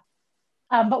my path.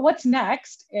 But what's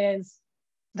next is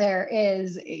there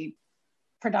is a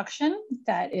production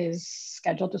that is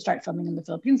scheduled to start filming in the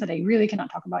Philippines that I really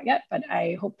cannot talk about yet, but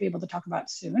I hope to be able to talk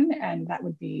about soon, and that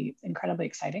would be incredibly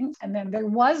exciting. And then there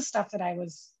was stuff that I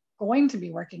was going to be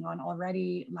working on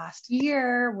already last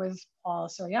year with Paul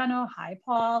Soriano. Hi,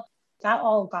 Paul. That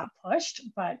all got pushed,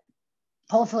 but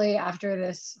hopefully after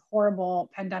this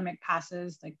horrible pandemic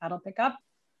passes, like that'll pick up.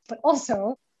 But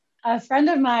also a friend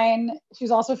of mine, she's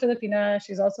also Filipina,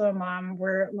 she's also a mom.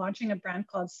 We're launching a brand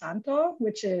called Santo,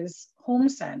 which is home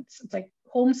scents. It's like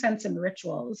home scents and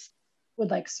rituals with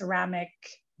like ceramic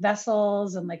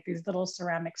vessels and like these little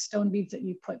ceramic stone beads that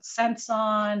you put scents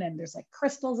on, and there's like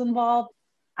crystals involved.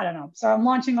 I don't know. So I'm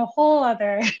launching a whole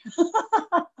other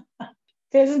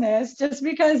business just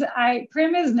because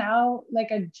Prim is now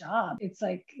like a job. It's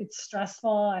like, it's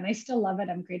stressful and I still love it.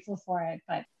 I'm grateful for it.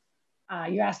 But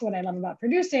you asked what I love about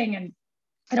producing, and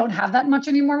I don't have that much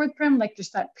anymore with Prim, like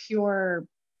just that pure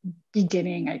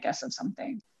beginning, I guess, of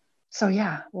something. So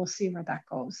yeah, we'll see where that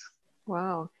goes.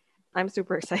 Wow. I'm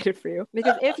super excited for you,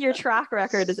 because if your track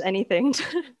record is anything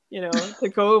to, to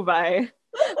go by,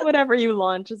 whatever you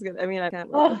launch is good. I mean, I can't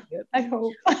wait to see it. I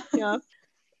hope. Yeah.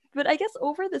 But I guess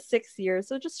over the 6 years,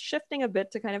 so just shifting a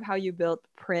bit to kind of how you built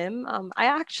Prim, I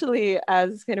actually,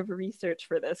 as kind of research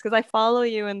for this, because I follow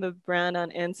you and the brand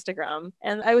on Instagram,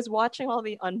 and I was watching all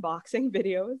the unboxing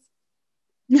videos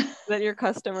that your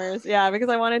customers, because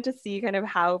I wanted to see kind of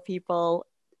how people,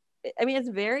 I mean, it's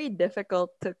very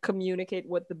difficult to communicate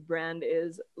what the brand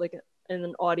is like in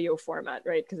an audio format,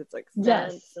 right? Because it's like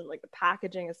scents and like the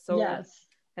packaging is so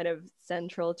kind of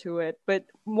central to it. But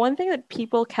one thing that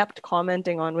people kept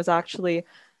commenting on was actually,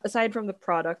 aside from the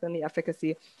product and the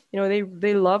efficacy,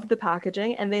 they loved the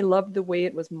packaging and they loved the way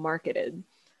it was marketed.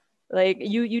 Like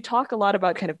you talk a lot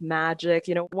about kind of magic.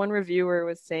 One reviewer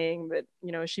was saying that,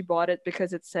 she bought it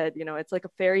because it said, it's like a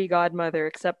fairy godmother,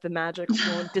 except the magic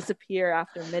won't disappear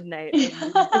after midnight. Like,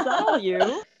 is that all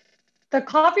you? The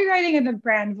copywriting and the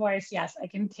brand voice, yes, I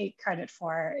can take credit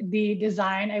for. The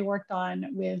design I worked on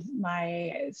with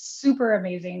my super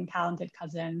amazing, talented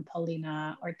cousin,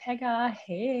 Paulina Ortega.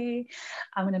 Hey,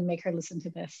 I'm going to make her listen to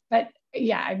this. But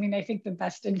yeah, I mean, I think the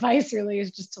best advice really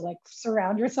is just to like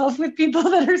surround yourself with people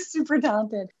that are super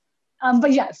talented.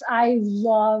 But yes, I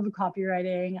love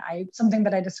copywriting. Something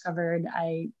that I discovered.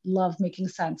 I love making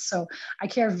sense. So I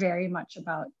care very much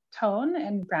about tone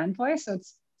and brand voice. So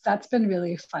that's been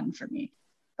really fun for me.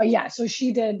 But yeah, so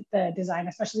she did the design,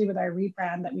 especially with our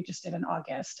rebrand that we just did in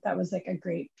August. That was like a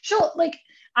great, she'll like,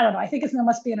 I don't know, I think it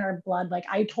must be in our blood. Like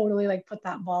I totally like put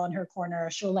that ball in her corner.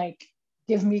 She'll like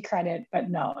give me credit, but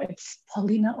no, it's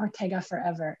Paulina Ortega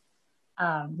forever.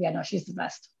 No, she's the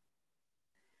best.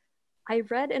 I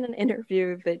read in an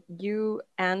interview that you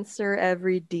answer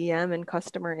every DM and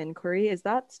customer inquiry. Is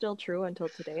that still true until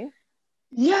today?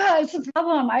 Yeah, it's a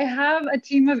problem. I have a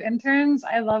team of interns.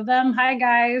 I love them. Hi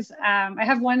guys. I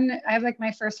have like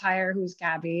my first hire who's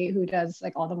Gabby, who does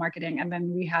like all the marketing. And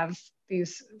then we have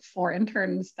these 4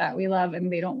 interns that we love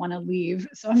and they don't want to leave.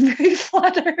 So I'm very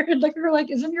flattered. Like we're like,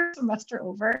 isn't your semester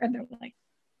over? And they're like,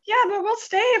 yeah, but we'll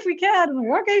stay if we can. I'm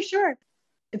like, okay, sure.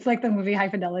 It's like the movie High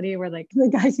Fidelity where like the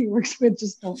guys he works with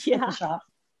just don't quit the shop.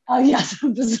 Oh yes,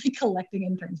 I'm just like collecting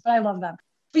interns, but I love them.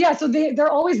 But yeah, so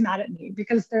they're always mad at me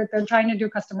because they're trying to do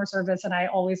customer service and I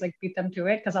always like beat them to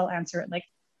it because I'll answer it like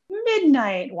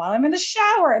midnight while I'm in the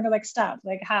shower and they're like, stop,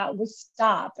 like how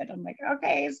stop. And I'm like,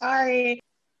 okay, sorry.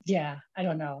 Yeah, I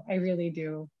don't know. I really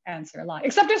do answer a lot.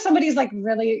 Except if somebody's like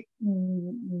really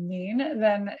mean,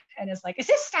 then and is like, is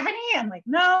this Stephanie? I'm like,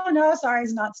 no, sorry,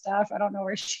 it's not Steph. I don't know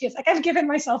where she is. Like I've given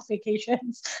myself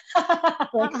vacations,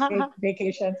 like fake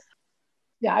vacations.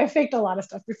 Yeah, I faked a lot of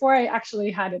stuff before I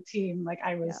actually had a team. Like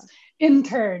I was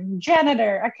intern,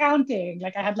 janitor, accounting.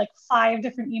 Like I had like 5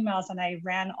 different emails and I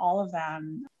ran all of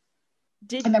them.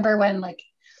 I remember when like,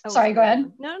 sorry, go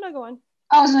ahead. No, go on.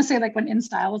 I was gonna say like when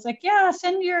InStyle was like, yeah,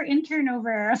 send your intern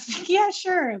over. I was like, yeah,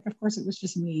 sure. Of course, it was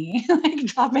just me like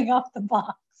dropping off the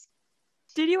box.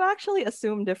 Did you actually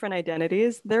assume different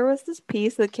identities? There was this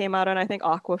piece that came out on, I think,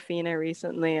 Aquafina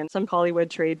recently in some Hollywood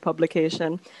trade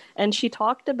publication. And she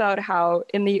talked about how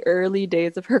in the early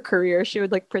days of her career, she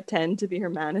would like pretend to be her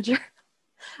manager.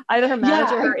 Either her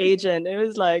manager or her agent. It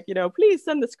was like, please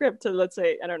send the script to, let's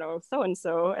say, I don't know,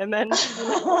 so-and-so. And then she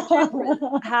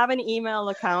would have an email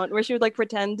account where she would like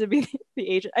pretend to be the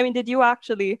agent. I mean, did you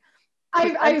actually, or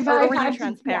were you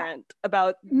transparent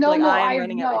about I am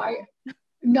running everything?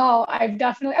 No, I've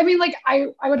definitely, I mean, like I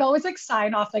would always like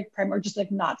sign off like Prim or just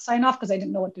like not sign off because I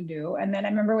didn't know what to do. And then I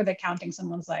remember with accounting,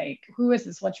 someone's like, who is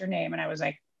this? What's your name? And I was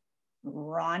like,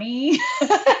 Ronnie.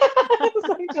 I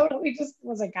totally just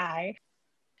was a guy.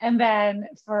 And then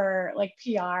for like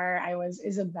PR, I was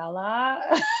Isabella.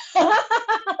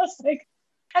 I was like,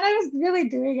 and I was really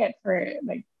doing it for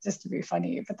like just to be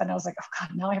funny. But then I was like, oh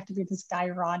God, now I have to be this guy,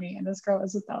 Ronnie, and this girl,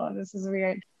 Isabella. This is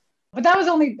weird. But that was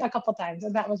only a couple times,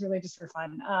 and that was really just for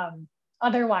fun.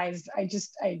 Otherwise, I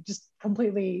just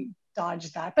completely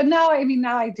dodged that. But now, I mean,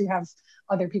 now I do have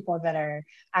other people that are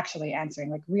actually answering,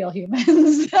 like real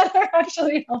humans that are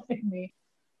actually helping me.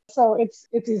 So it's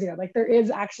easier. Like there is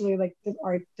actually like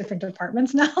our different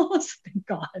departments now. So thank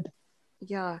God.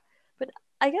 Yeah, but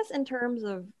I guess in terms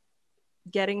of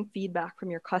getting feedback from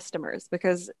your customers,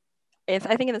 because I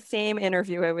think in the same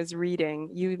interview I was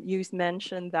reading, you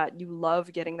mentioned that you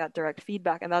love getting that direct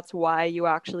feedback, and that's why you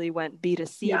actually went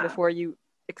B2C before you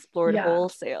explored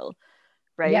wholesale,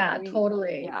 right? Yeah,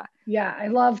 totally. Yeah, I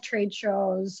love trade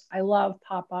shows. I love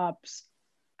pop-ups.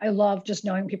 I love just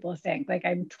knowing people think. Like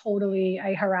I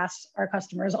harass our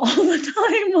customers all the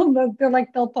time. They're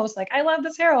like, they'll post like, I love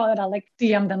this hair oil. And I'll like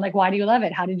DM them like, why do you love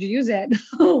it? How did you use it?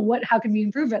 How can we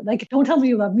improve it? Like, don't tell me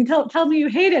you love me. Tell me you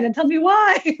hate it and tell me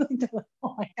why. Like,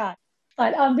 oh my God.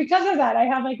 But because of that, I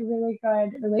have like really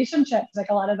good relationships.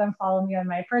 Like a lot of them follow me on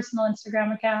my personal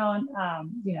Instagram account.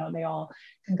 They all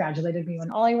congratulated me when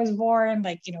Ollie was born.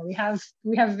 Like, we have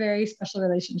very special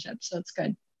relationships. So it's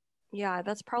good. Yeah,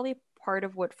 that's probably part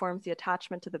of what forms the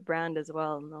attachment to the brand as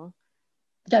well, no?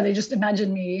 Yeah, they just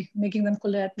imagine me making them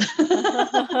kulit.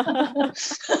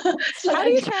 Like, How do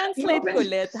you translate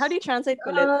kulit? How do you translate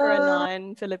kulit for a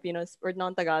non-Filipinos or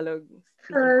non-Tagalog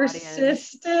speaking audience?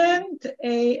 Persistent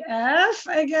AF,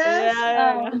 I guess.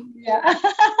 Yeah.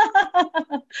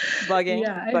 Bugging,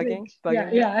 Yeah, I bugging, think.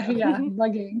 bugging. Yeah.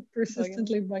 Bugging,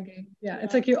 persistently bugging. Yeah,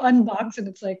 it's like you unbox and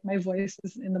it's like my voice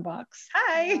is in the box.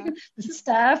 Hi, this is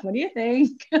Steph. What do you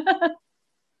think?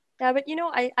 Yeah, but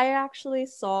I actually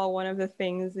saw one of the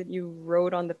things that you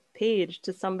wrote on the page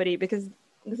to somebody, because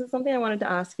this is something I wanted to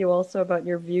ask you also about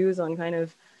your views on kind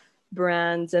of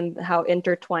brands and how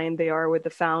intertwined they are with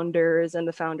the founders and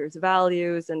the founders'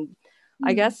 values. And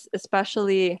I guess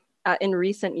especially in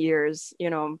recent years,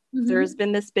 there's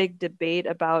been this big debate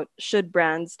about should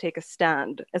brands take a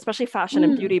stand, especially fashion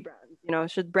and beauty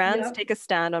brands. Should brands take a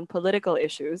stand on political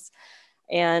issues?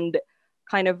 And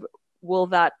kind of will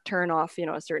that turn off,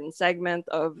 a certain segment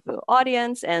of the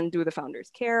audience? And do the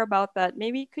founders care about that?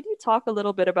 Maybe could you talk a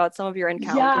little bit about some of your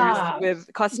encounters with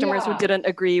customers who didn't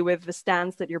agree with the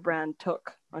stance that your brand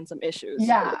took on some issues?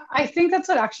 Yeah, I think that's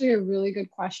actually a really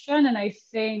good question. And I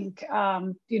think,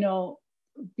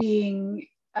 being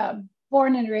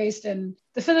born and raised in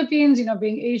the Philippines,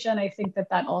 being Asian, I think that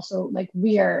also, like,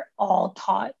 we are all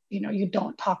taught, you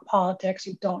don't talk politics,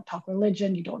 you don't talk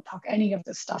religion, you don't talk any of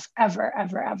this stuff ever,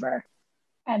 ever, ever.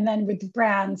 And then with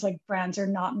brands, like, brands are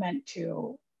not meant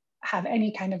to have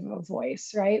any kind of a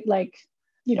voice, right? Like,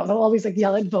 they'll always like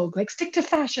yell at Vogue, like, stick to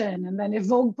fashion. And then if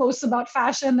Vogue posts about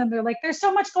fashion, then they're like, there's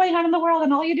so much going on in the world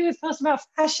and all you do is post about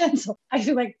fashion. So I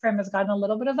feel like Prim has gotten a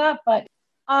little bit of that. But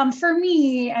for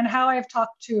me, and how I've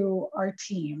talked to our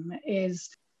team,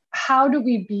 is how do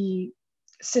we be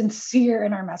sincere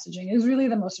in our messaging is really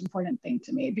the most important thing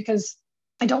to me, because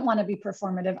I don't want to be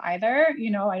performative either.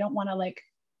 I don't want to like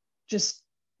just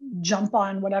jump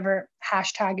on whatever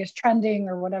hashtag is trending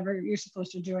or whatever you're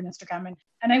supposed to do on Instagram.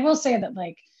 And I will say that,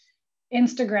 like,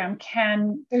 Instagram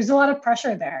there's a lot of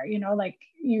pressure there, like,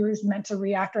 you're meant to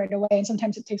react right away. And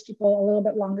sometimes it takes people a little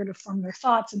bit longer to form their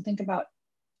thoughts and think about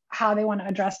how they want to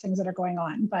address things that are going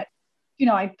on. But,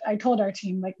 I told our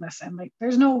team, like, listen, like,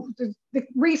 the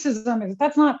racism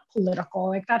that's not political.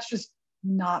 Like, that's just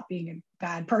not being a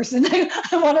bad person. I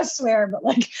want to swear, but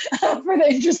like, for the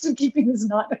interest of keeping this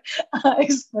not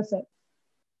explicit.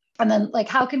 And then, like,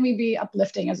 how can we be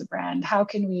uplifting as a brand? How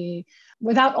can we,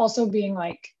 without also being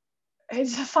like,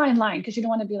 it's a fine line, because you don't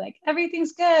want to be like,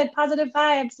 everything's good, positive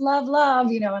vibes, love,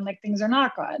 and like, things are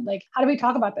not good. Like, how do we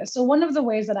talk about this? So one of the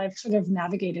ways that I've sort of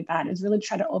navigated that is really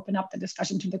try to open up the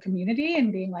discussion to the community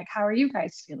and being like, how are you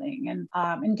guys feeling? And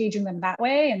engaging them that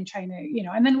way, and trying to,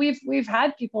 and then we've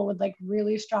had people with like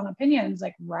really strong opinions,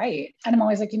 like, right. And I'm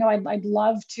always like, I'd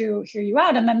love to hear you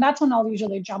out. And then that's when I'll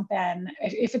usually jump in.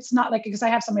 If it's not like, because I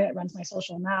have somebody that runs my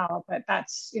social now, but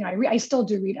that's, I still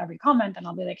do read every comment, and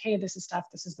I'll be like, hey, this is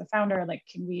Steph, this is the founder. Like,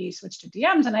 can we switch to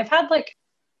DMs? And I've had like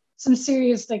some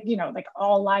serious, like, like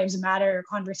all lives matter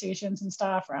conversations and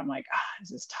stuff where I'm like, this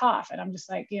is tough. And I'm just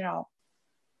like,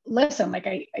 listen, like,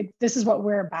 I this is what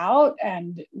we're about.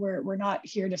 And we're not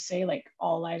here to say like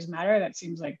all lives matter. That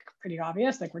seems like pretty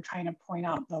obvious. Like, we're trying to point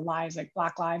out the lives, like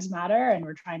Black Lives Matter. And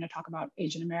we're trying to talk about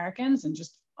Asian Americans and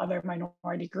just other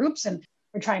minority groups. And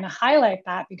we're trying to highlight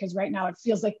that, because right now it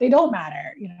feels like they don't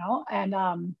matter,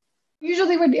 and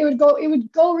usually it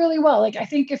would go really well. Like, I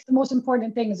think if the most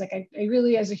important thing is, like, I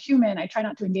really, as a human, I try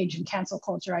not to engage in cancel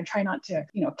culture. I try not to,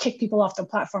 kick people off the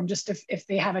platform just if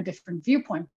they have a different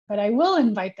viewpoint, but I will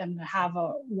invite them to have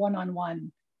a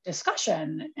one-on-one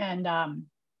discussion. And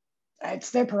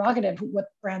it's their prerogative what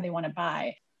brand they want to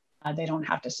buy. They don't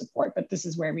have to support, but this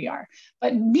is where we are.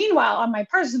 But meanwhile, on my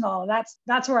personal,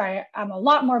 that's where I'm a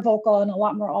lot more vocal and a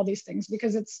lot more all these things,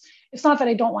 because it's not that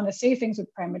I don't want to say things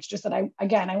with Prim. It's just that I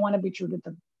want to be true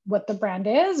to what the brand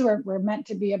is. We're meant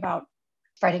to be about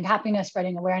spreading happiness,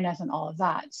 spreading awareness, and all of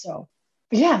that. So,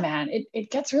 but yeah, man, it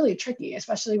gets really tricky,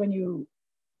 especially when you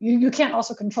can't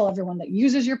also control everyone that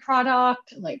uses your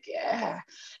product. Like, yeah.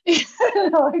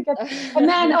 And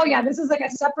then, oh yeah, this is like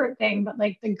a separate thing, but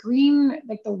like the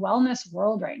wellness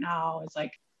world right now is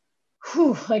like,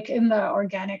 like in the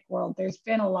organic world, there's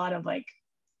been a lot of like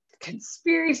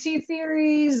conspiracy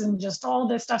theories and just all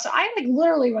this stuff. So I like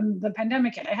literally when the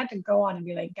pandemic hit, I had to go on and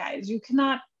be like, guys, you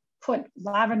cannot put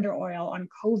lavender oil on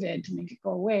COVID to make it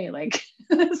go away. Like,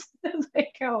 it's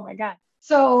like, oh my God.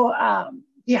 So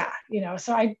yeah,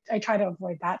 so I try to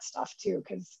avoid that stuff too,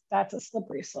 because that's a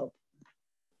slippery slope.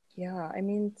 Yeah, I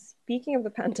mean, speaking of the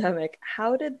pandemic,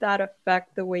 how did that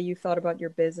affect the way you thought about your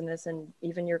business and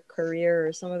even your career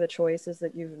or some of the choices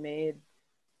that you've made?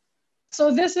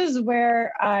 So this is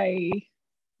where I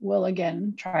will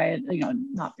again try,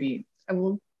 not be, I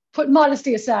will put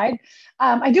modesty aside.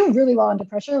 I do really well under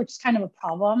pressure, which is kind of a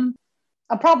problem.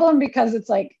 A problem because it's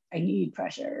like, I need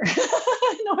pressure.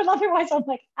 No, otherwise I'm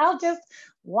like, I'll just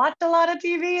watch a lot of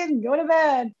TV and go to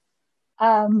bed.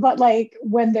 But like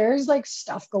when there's like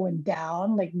stuff going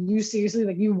down, like you seriously,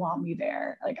 like you want me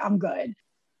there, like I'm good.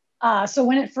 So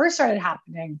when it first started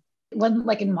happening, when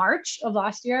like in March of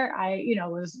last year, I,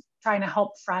 was trying to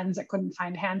help friends that couldn't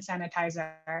find hand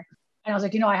sanitizer. And I was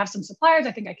like, I have some suppliers.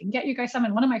 I think I can get you guys some.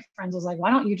 And one of my friends was like, why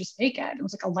don't you just make it? And it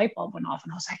was like a light bulb went off.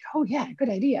 And I was like, oh yeah, good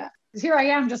idea. Because here I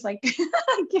am just like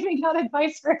giving out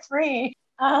advice for free.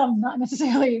 Not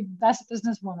necessarily best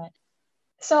businesswoman.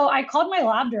 So I called my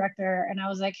lab director and I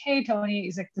was like, hey, Tony,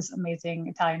 he's like this amazing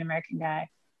Italian American guy.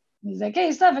 He's like,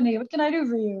 hey, Stephanie, what can I do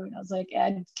for you? And I was like,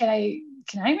 can I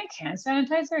make hand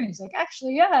sanitizer? And he's like,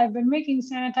 actually, yeah, I've been making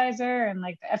sanitizer and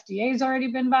like the FDA's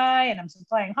already been by and I'm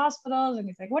supplying hospitals. And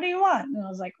he's like, what do you want? And I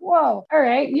was like, whoa, all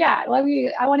right, yeah,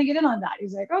 I want to get in on that.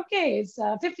 He's like, okay, it's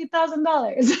 $50,000.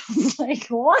 I was like,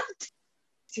 what?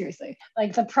 Seriously,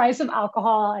 like the price of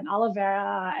alcohol and aloe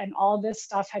vera and all this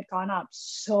stuff had gone up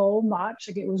so much.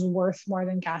 Like it was worth more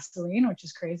than gasoline, which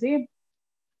is crazy.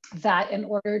 That in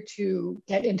order to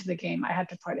get into the game, I had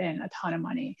to put in a ton of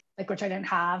money, like which I didn't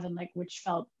have, and like which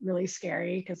felt really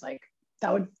scary because like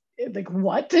that would like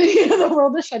what the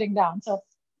world is shutting down. So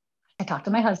I talked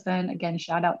to my husband again,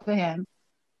 shout out to him,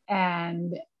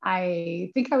 and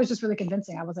I think I was just really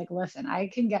convincing. I was like, listen,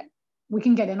 we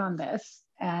can get in on this,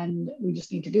 and we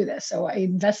just need to do this. So I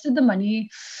invested the money.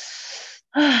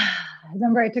 I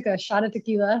remember I took a shot of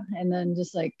tequila and then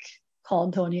just like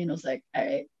called Tony and was like, all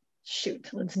right, shoot,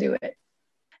 let's do it.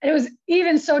 And it was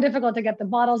even so difficult to get the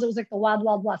bottles. It was like the wild,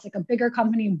 wild west. Like a bigger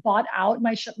company bought out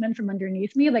my shipment from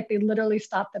underneath me. Like they literally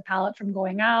stopped the pallet from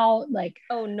going out. Like,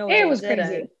 Oh no, it they was didn't.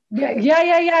 crazy.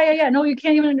 Yeah. No, you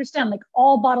can't even understand. Like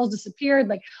all bottles disappeared.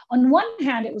 Like on one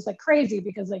hand, it was like crazy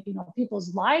because like,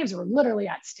 people's lives were literally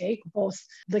at stake, both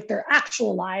like their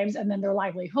actual lives and then their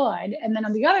livelihood. And then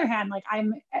on the other hand, like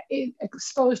I'm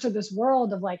exposed to this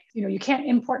world of like, you can't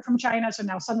import from China. So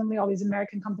now suddenly all these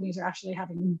American companies are actually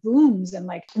having booms. And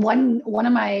like one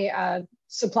of my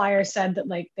suppliers said that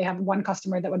like they have one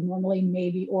customer that would normally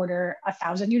maybe order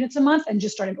 1,000 units a month and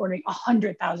just started ordering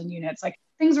 100,000 units. Like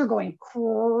things were going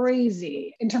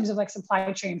crazy in terms of like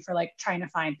supply chain for like trying to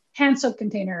find hand soap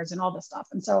containers and all this stuff.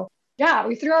 And so yeah,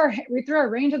 we threw our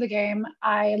range of the game.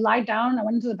 I lied down. I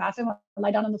went into the bathroom. I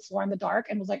lied down on the floor in the dark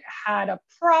and was like had a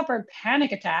proper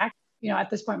panic attack. At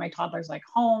this point, my toddler's like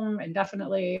home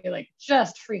indefinitely, like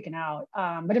just freaking out.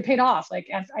 But it paid off. Like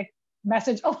I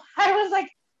messaged. Oh, I was like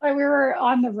we were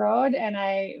on the road and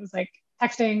I was like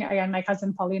texting again my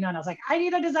cousin Paulina and I was like, I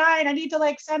need a design. I need to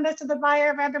like send this to the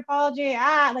buyer of Anthropologie.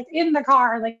 Like in the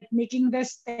car, like making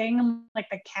this thing, like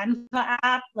the Canva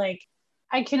app, like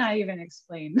I cannot even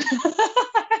explain.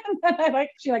 And then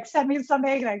she like sent me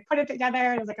something and I put it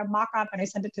together. It was like a mock-up and I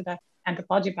sent it to the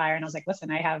Anthropologie buyer and I was like,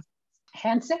 listen, I have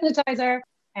hand sanitizer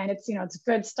and it's it's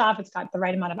good stuff. It's got the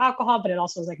right amount of alcohol, but it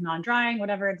also is like non-drying,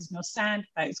 whatever. There's no scent,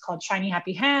 but it's called Shiny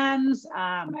Happy Hands.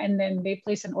 And then they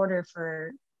place an order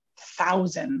for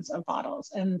thousands of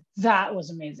bottles, and that was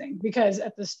amazing because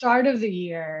at the start of the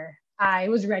year, I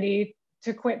was ready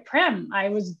to quit Prim. I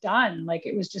was done. Like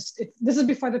it was just. This is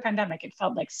before the pandemic. It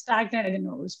felt like stagnant. I didn't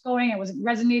know where it was going. It wasn't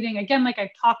resonating. Again, like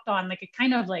I talked on, like it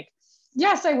kind of like.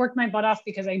 Yes, I worked my butt off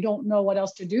because I don't know what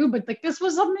else to do, but like this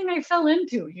was something I fell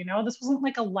into, this wasn't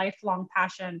like a lifelong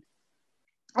passion.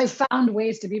 I found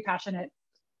ways to be passionate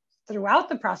throughout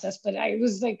the process, but I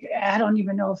was like, I don't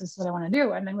even know if this is what I want to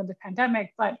do. And then with the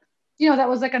pandemic, but that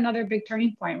was like another big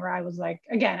turning point where I was like,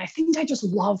 again, I think I just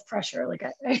love pressure. Like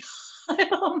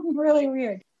I'm really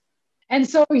weird. And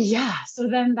so, yeah, so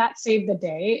then that saved the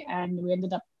day and we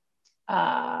ended up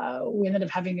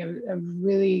having a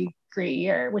really great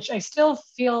year, which I still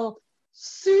feel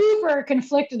super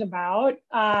conflicted about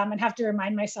and have to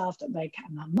remind myself that like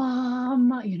I'm a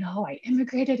mom, I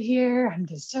immigrated here, I'm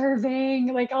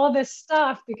deserving, like all this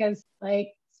stuff because like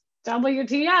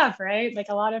WTF, right? Like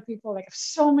a lot of people, like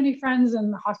so many friends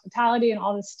in the hospitality and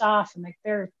all this stuff, and like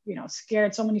they're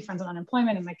scared. So many friends on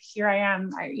unemployment, and like here I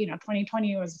am.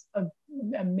 2020 was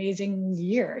amazing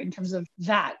year in terms of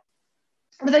that.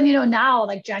 But then, you know, now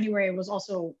like January was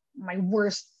also my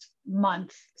worst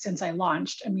month since I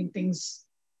launched. I mean, things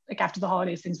like after the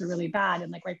holidays, things were really bad.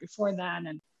 And like right before then,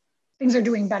 and things are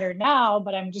doing better now,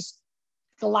 but I'm just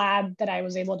glad that I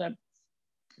was able to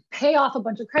pay off a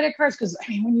bunch of credit cards. Cause I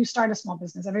mean, when you start a small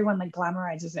business, everyone like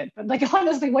glamorizes it, but like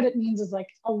honestly, what it means is like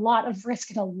a lot of risk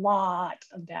and a lot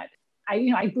of debt.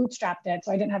 I bootstrapped it.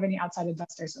 So I didn't have any outside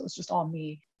investors. So it was just all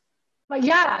me. But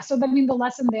yeah, so I mean, the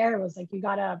lesson there was like, you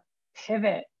gotta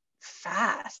pivot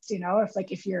fast, you know,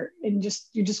 if you're in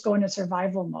you just go into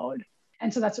survival mode.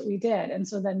 And so that's what we did. And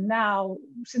so then now,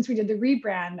 since we did the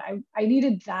rebrand, I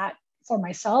needed that for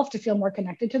myself to feel more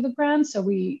connected to the brand. So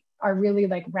we are really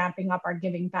like ramping up our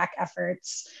giving back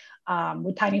efforts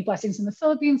with Tiny Blessings in the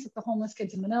Philippines, with the homeless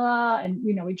kids in Manila. And,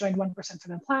 you know, we joined 1% for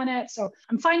the planet. So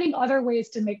I'm finding other ways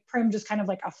to make Prim just kind of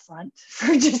like a front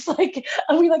for just like,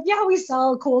 we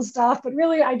sell cool stuff, but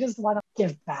really I just want to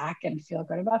give back and feel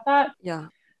good about that. Yeah.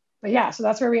 But yeah, so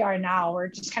that's where we are now. We're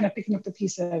just kind of picking up the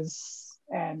pieces.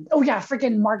 And oh yeah,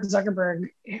 freaking Mark Zuckerberg,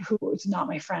 who is not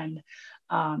my friend.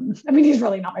 I mean, he's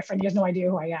really not my friend. He has no idea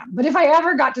who I am. But if I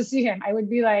ever got to see him, I would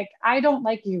be like, I don't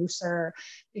like you, sir,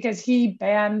 because he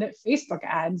banned Facebook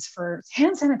ads for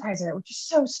hand sanitizer, which is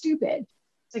so stupid.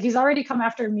 It's like he's already come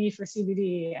after me for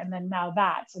CBD, and then now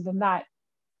that. So then that,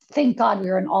 thank God we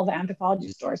were in all the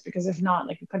Anthropologie stores, because if not,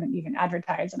 like we couldn't even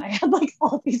advertise. And I had like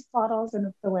all these bottles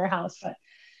in the warehouse, but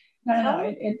no,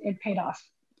 it paid off.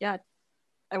 Yeah.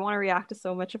 I want to react to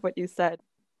so much of what you said.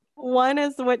 One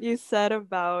is what you said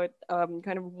about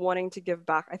kind of wanting to give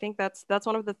back. I think that's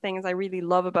one of the things I really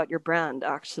love about your brand,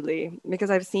 actually, because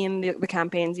I've seen the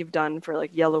campaigns you've done for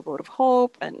like Yellow Boat of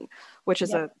Hope, and which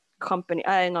is a company,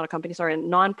 not a company, sorry, a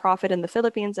nonprofit in the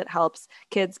Philippines that helps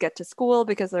kids get to school,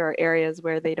 because there are areas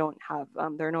where they don't have,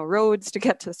 there are no roads to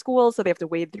get to school, so they have to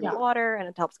wade through water, and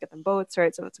it helps get them boats,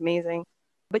 right? So it's amazing.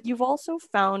 But you've also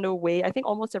found a way, I think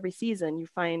almost every season you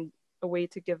find a way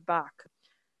to give back,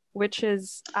 which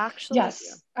is actually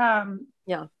that's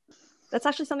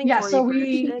actually something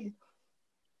Tori Burch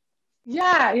did.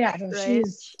 Right?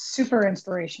 She's super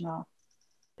inspirational.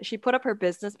 She put up her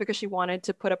business because she wanted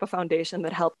to put up a foundation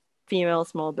that helped female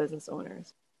small business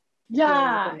owners.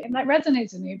 And that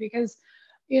resonates with me because,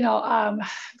 you know,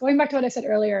 going back to what I said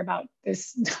earlier about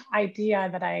this idea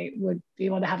that I would be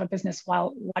able to have a business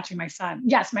while watching my son.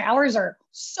 Yes, my hours are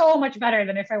so much better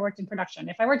than if I worked in production.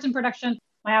 If I worked in production,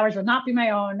 my hours would not be my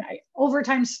own.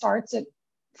 Overtime starts at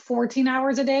 14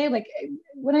 hours a day. Like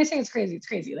when I say it's crazy, it's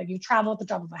crazy. Like you travel at the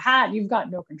drop of a hat, you've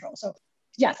got no control. So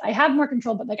yes, I have more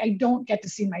control, but like I don't get to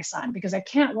see my son because I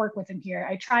can't work with him here.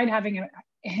 I tried having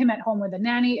him at home with a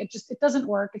nanny. It doesn't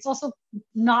work. It's also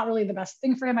not really the best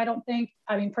thing for him, I don't think.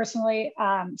 I mean, personally,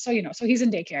 so he's in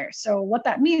daycare. So what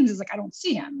that means is like, I don't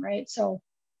see him, right? So,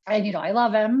 and I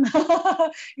love him.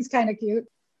 He's kind of cute.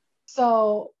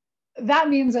 So that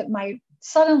means that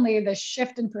suddenly the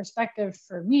shift in perspective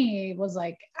for me was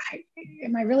like,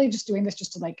 am I really just doing this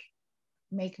just to like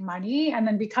make money? And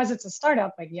then because it's a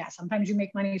startup, like, yeah, sometimes you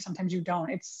make money, sometimes you don't.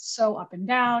 It's so up and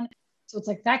down. So it's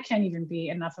like, that can't even be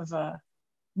enough of a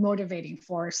motivating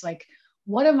force. Like,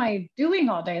 what am I doing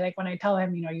all day? Like when I tell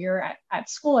him, you're at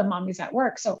school and mommy's at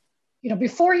work. So,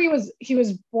 before he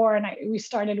was born, we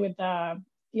started with the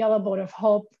Yellow Boat of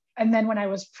Hope. And then when I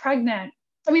was pregnant,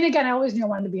 I mean, again, I always knew I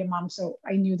wanted to be a mom. So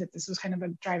I knew that this was kind of a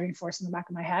driving force in the back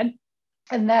of my head.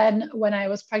 And then when I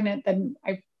was pregnant, then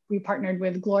we partnered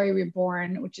with Glory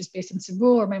Reborn, which is based in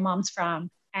Cebu, where my mom's from.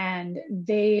 And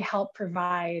they help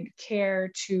provide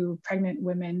care to pregnant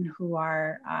women who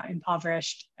are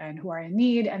impoverished and who are in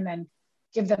need, and then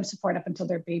give them support up until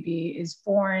their baby is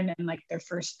born and like their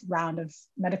first round of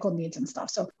medical needs and stuff.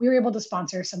 So we were able to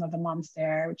sponsor some of the moms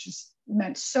there, which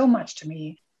meant so much to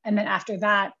me. And then after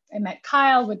that, I met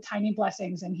Kyle with Tiny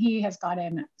Blessings, and he has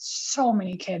gotten so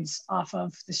many kids off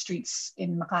of the streets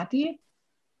in Makati.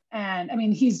 And I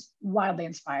mean, he's wildly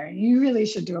inspiring. You really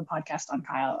should do a podcast on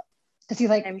Kyle.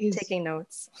 I'm taking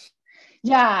notes.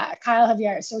 Yeah, Kyle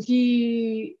Javier. So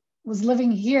he was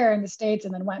living here in the States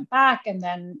and then went back and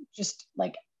then just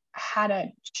like had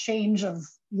a change of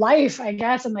life, I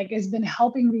guess, and like has been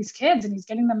helping these kids, and he's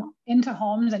getting them into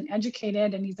homes and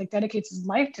educated, and he's like dedicates his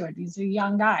life to it. He's a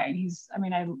young guy,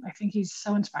 and I think he's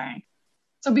so inspiring.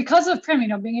 So because of Prim,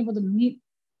 being able to meet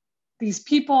these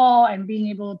people and being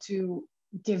able to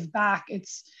give back,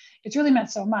 it's really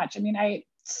meant so much. I mean,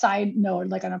 side note,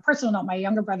 like on a personal note, my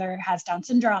younger brother has Down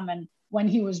syndrome, and when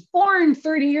he was born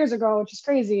 30 years ago, which is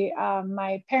crazy,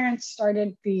 my parents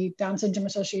started the Down Syndrome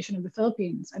Association of the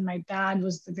Philippines, and my dad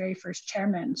was the very first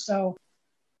chairman. So,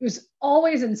 it was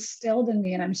always instilled in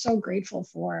me. And I'm so grateful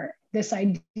for this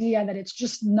idea that it's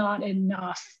just not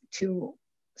enough to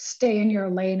stay in your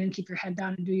lane and keep your head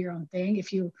down and do your own thing.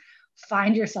 If you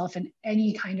find yourself in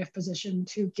any kind of position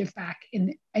to give back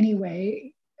in any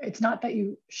way, it's not that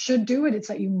you should do it, it's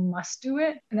that you must do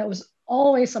it. And that was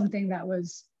always something that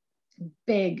was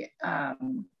big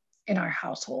in our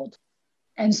household.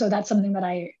 And so that's something that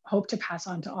I hope to pass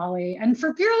on to Ollie. And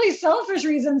for purely selfish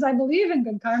reasons, I believe in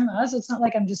good karma. So it's not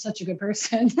like I'm just such a good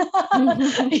person.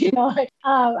 You know,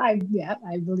 I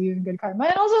believe in good karma.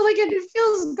 And also like it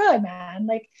feels good, man.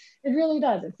 Like it really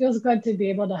does. It feels good to be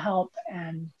able to help.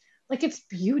 And like it's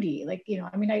beauty. Like, you know,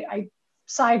 I mean, I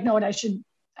side note,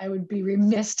 I would be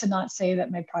remiss to not say that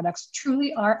my products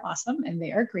truly are awesome and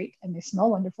they are great and they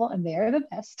smell wonderful and they are the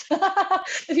best.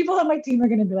 The people on my team are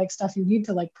going to be like, Steph, you need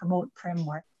to like promote Prim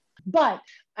more. But,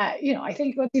 you know, I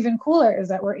think what's even cooler is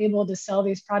that we're able to sell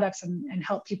these products and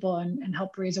help people and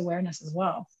help raise awareness as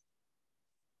well.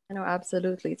 I know,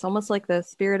 absolutely. It's almost like the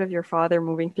spirit of your father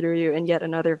moving through you in yet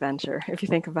another venture, if you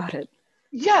think about it.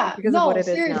 Yeah, because of what it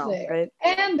seriously is now, right?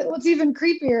 And what's even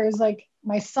creepier is like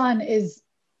my son is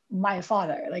my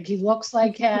father. Like he looks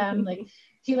like him. Like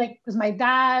he because my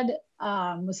dad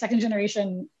was second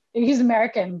generation. He's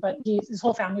American, but his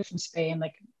whole family's from Spain.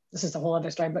 Like this is a whole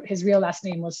other story. But his real last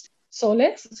name was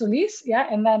Solis, yeah.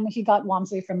 And then he got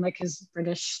Walmsley from like his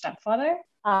British stepfather.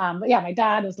 But yeah, my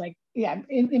dad was like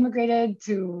immigrated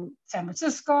to San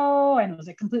Francisco and was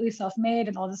like completely self-made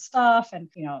and all this stuff. And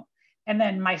you know, and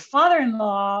then my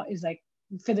father-in-law is like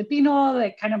Filipino,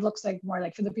 like kind of looks like more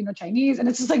like Filipino Chinese. And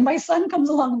it's just like my son comes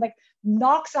along and like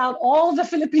knocks out all the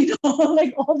Filipino,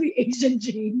 like all the Asian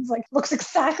genes, like looks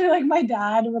exactly like my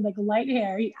dad with like light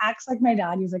hair. He acts like my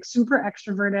dad. He's like super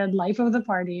extroverted, life of the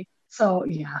party. So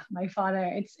yeah, my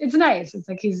father, it's nice. It's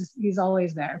like he's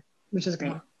always there, which is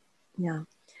great. Yeah.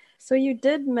 So you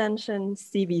did mention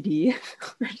CBD.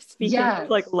 Speaking of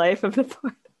like life of the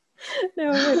party.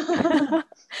 No,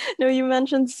 no, you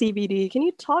mentioned CBD. Can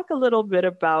you talk a little bit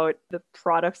about the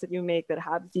products that you make that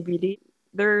have CBD?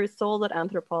 They're sold at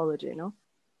Anthropologie, no?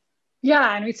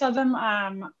 Yeah, and we sell them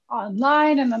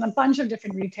online and then a bunch of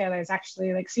different retailers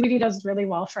actually. Like CBD does really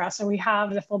well for us. So we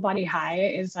have the Full Body High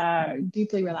is a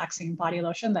deeply relaxing body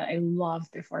lotion that I love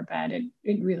before bed.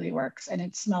 It really works and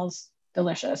it smells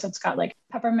delicious. It's got like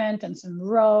peppermint and some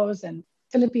rose and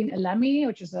Philippine Elemi,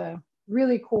 which is a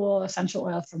really cool essential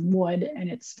oil from wood, and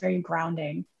it's very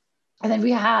grounding. And then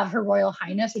we have Her Royal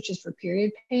Highness, which is for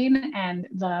period pain, and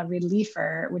the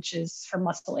Reliever, which is for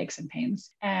muscle aches and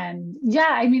pains. And yeah,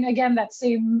 I mean, again, that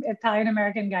same Italian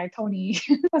American guy, Tony,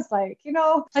 was like, you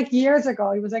know, like years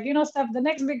ago, he was like, you know, Steph, the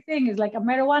next big thing is like a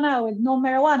marijuana with no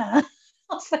marijuana.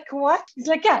 I was like, what? He's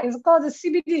like, yeah, it's called the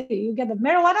CBD. You get the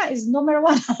marijuana, is no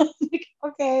marijuana. Like,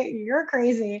 okay, you're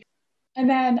crazy. And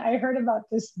then I heard about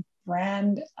this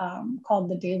brand called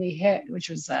the Daily Hit, which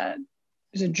was a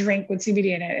drink with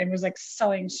CBD in it and was like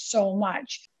selling so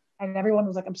much. And everyone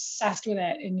was like obsessed with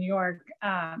it in New York.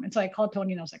 And so I called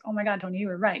Tony and I was like, oh my God, Tony, you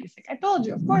were right. He's like, I told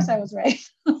you, of course I was right.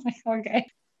 I was like, okay.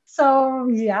 So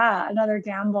yeah, another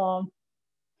gamble.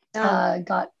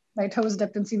 Got my toes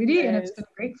dipped in CBD and it's been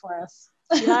great for us.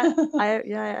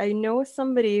 I know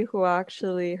somebody who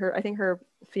actually I think her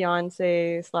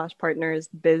fiance / partner's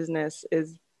business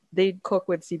is they cook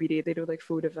with CBD. They do like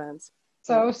food events.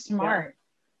 So smart.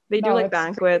 They do like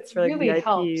banquets for like really VIPs.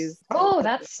 Helps. Oh,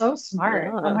 that's so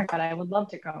smart. Yeah. Oh my God, I would love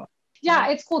to go. Yeah,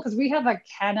 it's cool because we have a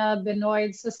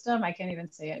cannabinoid system. I can't even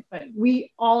say it, but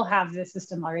we all have this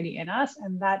system already in us.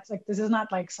 And that's like, this is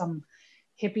not like some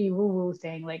hippie woo-woo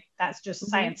thing. Like that's just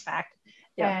science fact.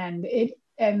 Yeah. And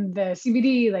the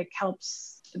CBD like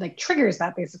helps, like triggers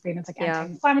that basically. And it's like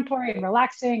anti-inflammatory and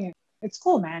relaxing. It's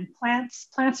cool, man. Plants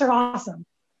are awesome.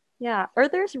 Yeah. Are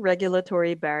there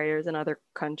regulatory barriers in other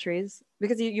countries?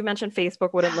 Because you mentioned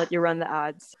Facebook wouldn't let you run the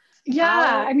ads.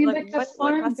 Yeah. I mean, like the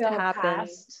farm bill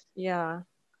passed. Yeah.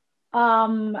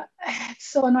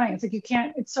 It's so annoying. It's like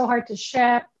it's so hard to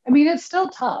ship. I mean, it's still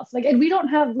tough. Like, and we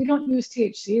don't use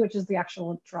THC, which is the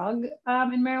actual drug in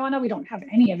marijuana. We don't have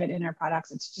any of it in our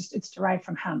products. It's derived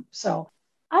from hemp. So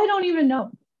I don't even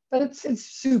know, but it's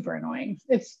super annoying.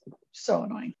 It's so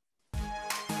annoying.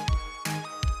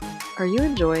 Are you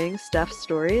enjoying Steph's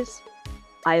stories?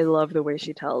 I love the way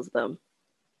she tells them.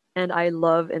 And I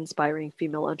love inspiring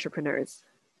female entrepreneurs.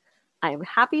 I am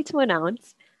happy to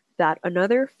announce that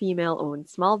another female-owned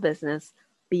small business,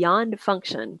 Beyond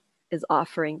Function, is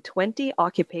offering 20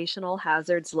 Occupational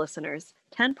Hazards listeners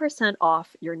 10%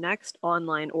 off your next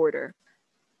online order.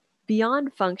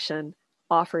 Beyond Function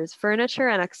offers furniture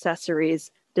and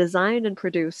accessories designed and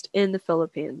produced in the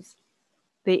Philippines.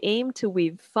 They aim to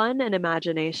weave fun and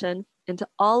imagination into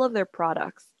all of their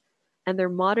products, and their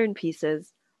modern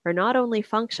pieces are not only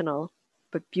functional,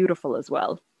 but beautiful as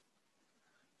well.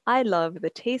 I love the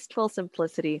tasteful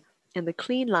simplicity and the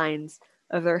clean lines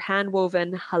of their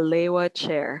hand-woven Halewa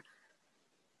chair.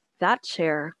 That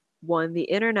chair won the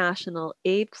International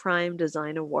A Prime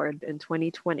Design Award in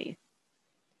 2020.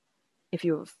 If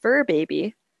you have a fur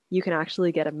baby, you can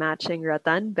actually get a matching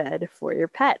rattan bed for your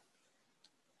pet.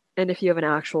 And if you have an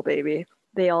actual baby,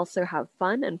 they also have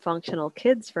fun and functional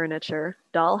kids furniture,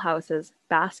 doll houses,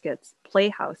 baskets,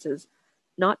 playhouses,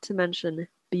 not to mention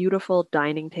beautiful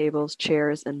dining tables,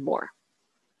 chairs, and more.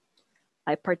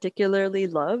 I particularly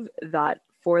love that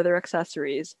for their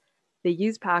accessories, they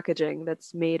use packaging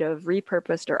that's made of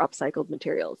repurposed or upcycled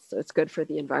materials, so it's good for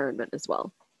the environment as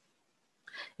well.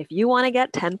 If you want to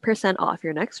get 10% off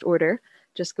your next order,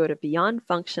 just go to Beyond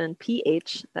Function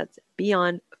PH, that's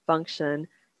Beyond Function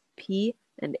P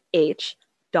and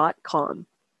H.com.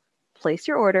 Place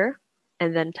your order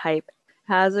and then type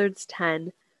Hazards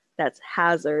 10, that's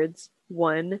Hazards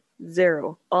 10,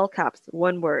 all caps,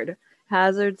 one word,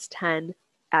 Hazards 10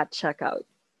 at checkout.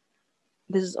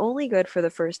 This is only good for the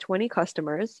first 20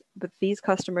 customers, but these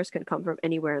customers can come from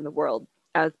anywhere in the world,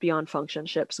 as Beyond Function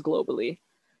ships globally.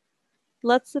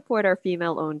 Let's support our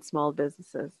female-owned small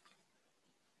businesses.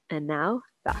 And now,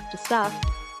 back to stuff.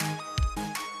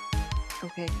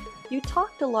 Okay, you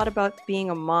talked a lot about being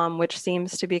a mom, which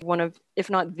seems to be one of, if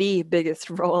not the biggest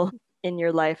role in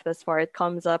your life thus far. It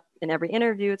comes up in every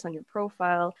interview, it's on your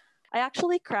profile. I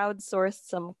actually crowdsourced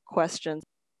some questions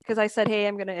because I said, hey,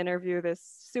 I'm going to interview this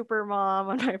super mom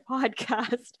on my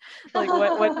podcast. Like,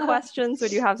 what questions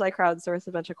would you have? So I crowdsourced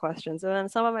a bunch of questions. And then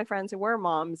some of my friends who were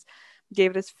moms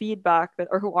gave this feedback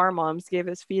or who are moms gave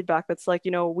this feedback that's like,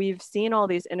 we've seen all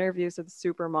these interviews with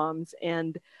super moms,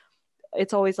 and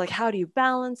it's always like, how do you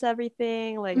balance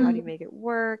everything? Like, how do you make it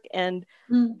work? And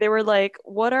they were like,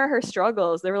 what are her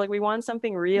struggles? They were like, we want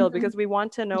something real because we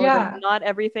want to know that not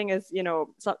everything is,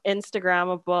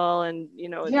 Instagrammable and,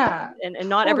 and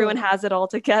not everyone has it all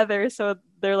together. So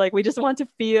they're like, we just want to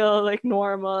feel like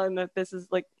normal, and that this is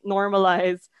like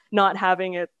normalized, not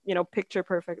having it, picture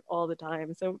perfect all the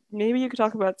time. So maybe you could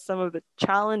talk about some of the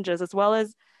challenges as well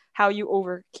as how you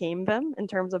overcame them in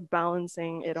terms of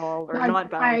balancing it all or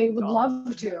not balancing. I would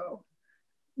love to.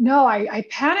 No, I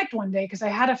panicked one day because I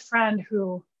had a friend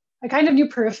who I kind of knew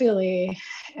peripherally,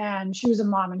 and she was a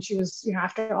mom, and she was,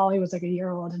 after Ollie was like a year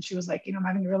old, and she was like, I'm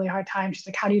having a really hard time. She's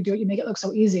like, how do you do it? You make it look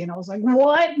so easy. And I was like,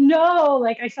 what? No,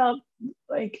 like I felt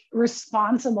like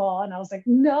responsible. And I was like,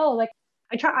 no, like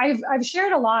I've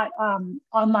shared a lot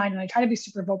online, and I try to be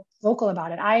super vocal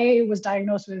about it. I was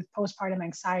diagnosed with postpartum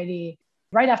anxiety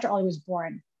right after Ollie was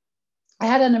born. I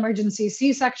had an emergency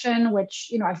C-section,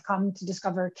 which, I've come to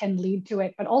discover can lead to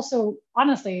it. But also,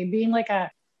 honestly, being like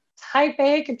a type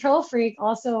A control freak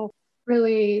also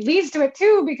really leads to it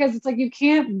too, because it's like you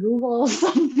can't Google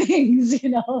some things,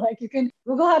 like you can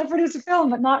Google how to produce a film,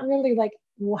 but not really like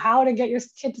how to get your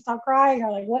kid to stop crying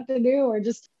or like what to do, or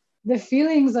just the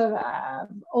feelings of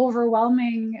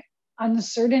overwhelming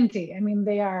uncertainty. I mean,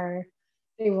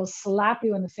 they will slap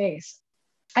you in the face.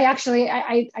 I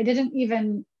didn't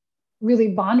even really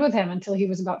bond with him until he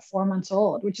was about 4 months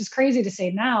old, which is crazy to say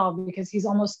now because he's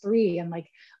almost 3, and like,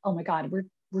 oh my God,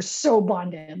 we're so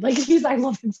bonded. Like I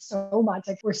love him so much.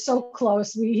 Like we're so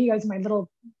close. He is my little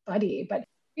buddy. But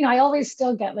I always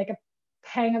still get like a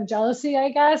pang of jealousy, I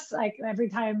guess. Like every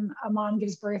time a mom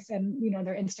gives birth and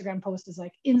their Instagram post is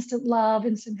like instant love,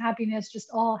 instant happiness, just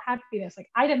all happiness. Like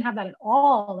I didn't have that at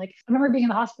all. Like I remember being in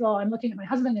the hospital, I'm looking at my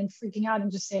husband and freaking out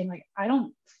and just saying like, I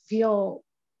don't feel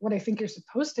what I think you're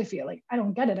supposed to feel. Like I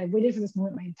don't get it. I waited for this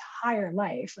moment my entire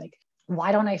life. Like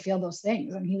why don't I feel those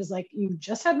things? And he was like, you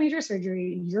just had major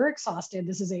surgery. You're exhausted.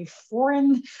 This is a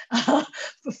foreign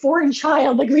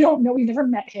child. Like we don't know. We never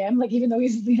met him. Like even though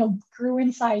he's grew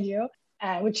inside you.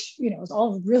 Which, was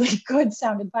all really good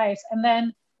sound advice. And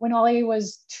then when Ollie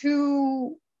was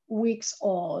 2 weeks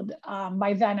old,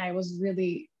 by then I was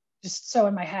really just so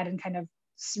in my head and kind of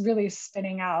really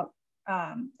spinning out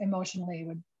emotionally.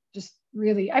 Would just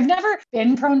really, I've never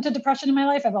been prone to depression in my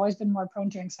life. I've always been more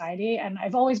prone to anxiety. And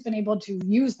I've always been able to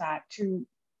use that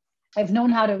I've known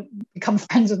how to become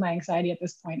friends with my anxiety at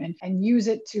this point and use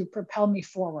it to propel me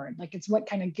forward. Like it's what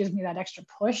kind of gives me that extra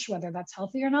push, whether that's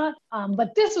healthy or not.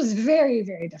 But this was very,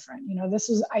 very different.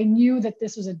 I knew that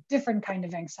this was a different kind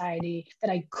of anxiety that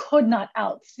I could not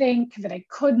outthink, that I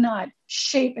could not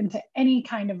shape into any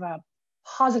kind of a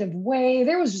positive way.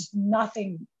 There was just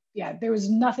nothing. Yeah, there was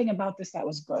nothing about this that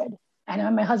was good.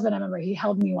 And my husband, I remember he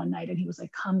held me one night and he was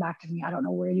like, come back to me. I don't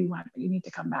know where you went, but you need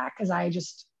to come back. Because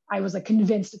I was like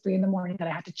convinced at 3 a.m. that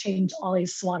I had to change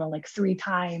Ollie's swaddle like 3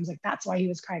 times. Like that's why he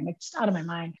was crying, like just out of my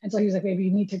mind. And so he was like, baby,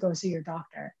 you need to go see your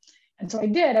doctor. And so I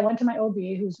did. I went to my OB,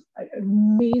 who's an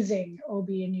amazing OB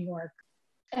in New York.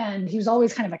 And he was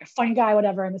always kind of like a fun guy,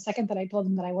 whatever. And the second that I told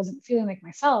him that I wasn't feeling like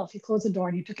myself, he closed the door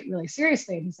and he took it really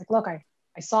seriously. And he's like, look,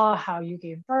 I saw how you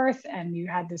gave birth and you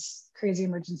had this crazy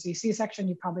emergency C-section.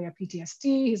 You probably have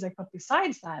PTSD. He's like, but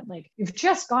besides that, like you've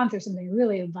just gone through something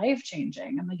really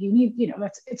life-changing. And like, you need,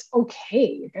 it's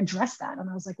okay, address that. And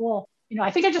I was like, well, I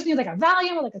think I just need like a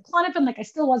Valium or like a Klonopin. Like I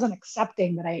still wasn't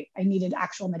accepting that I needed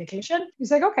actual medication.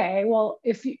 He's like, okay, well,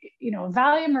 if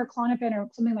Valium or Klonopin or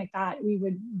something like that, we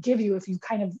would give you if you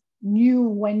kind of knew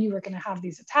when you were going to have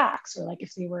these attacks, or like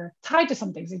if they were tied to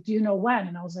something. Like, do you know when?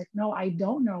 And I was like, no, I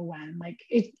don't know when. Like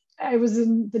I was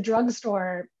in the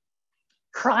drugstore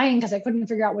crying because I couldn't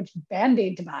figure out which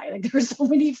Band-Aid to buy. Like there were so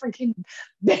many freaking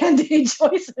Band-Aid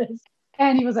choices.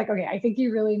 And he was like, okay, I think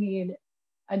you really need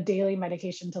a daily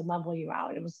medication to level you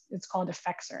out. It's called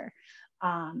Effexor.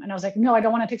 And I was like, no, I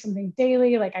don't want to take something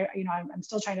daily. Like I'm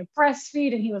still trying to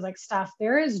breastfeed. And he was like, Steph,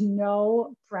 there is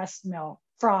no breast milk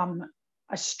from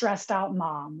a stressed out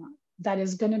mom that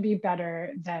is going to be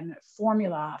better than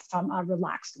formula from a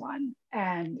relaxed one.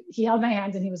 And he held my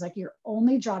hands and he was like, your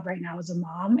only job right now as a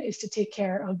mom is to take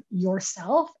care of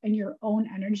yourself and your own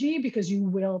energy, because you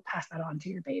will pass that on to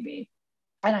your baby.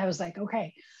 And I was like,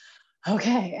 okay.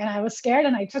 And I was scared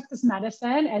and I took this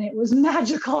medicine and it was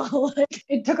magical. Like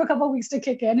it took a couple of weeks to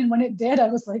kick in. And when it did, I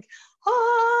was like,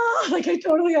 like I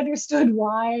totally understood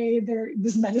why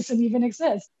this medicine even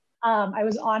exists. I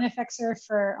was on Effexor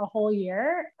for a whole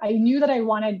year. I knew that I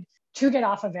wanted to get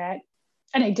off of it.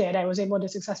 And I did. I was able to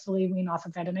successfully wean off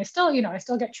of it. And I still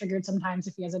get triggered sometimes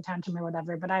if he has a tantrum or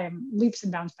whatever, but I am leaps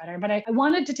and bounds better. But I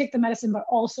wanted to take the medicine, but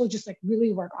also just like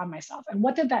really work on myself. And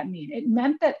what did that mean? It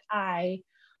meant that I,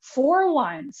 for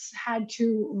once, had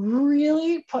to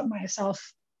really put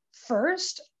myself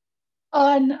first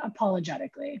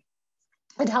unapologetically.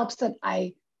 It helps that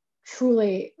I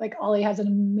truly, like, Ollie has an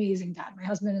amazing dad. My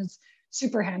husband is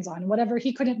super hands-on. Whatever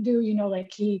he couldn't do,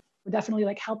 like he would definitely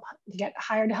like help get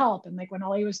hired help. And like when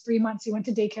Ollie was 3 months, he went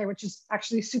to daycare, which is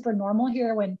actually super normal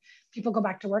here when people go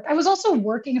back to work. I was also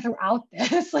working throughout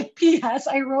this. Like PS,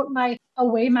 I wrote my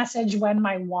away message when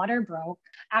my water broke.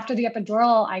 After the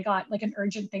epidural, I got like an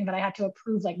urgent thing that I had to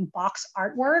approve like box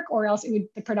artwork, or else the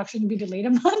production would be delayed a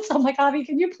month. So I'm like, Avi,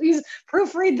 can you please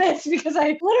proofread this? Because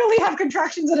I literally have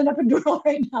contractions in an epidural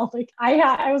right now. Like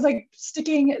I was like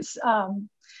sticking,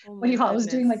 what do you call it? I was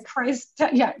doing like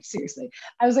yeah, seriously.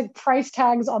 I was like price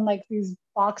tags on like these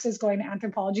boxes going to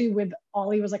Anthropologie with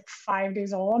Ollie was like 5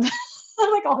 days old,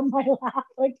 like on my lap,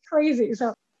 like crazy.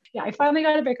 So yeah, I finally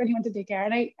got a break when he went to daycare,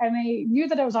 and I knew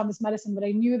that I was on this medicine, but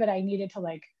I knew that I needed to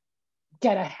like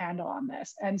get a handle on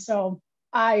this. And so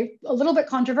a little bit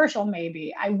controversial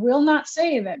maybe, I will not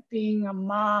say that being a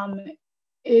mom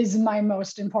is my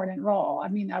most important role. I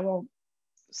mean, I will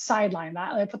sideline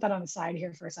that. I put that on the side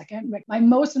here for a second. But my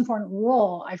most important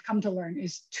role I've come to learn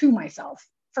is to myself,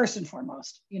 first and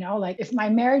foremost. Like if my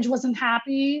marriage wasn't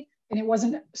happy and it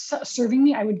wasn't serving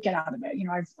me, I would get out of it.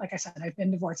 Like I said, I've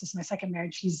been divorced. This is my second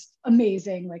marriage. He's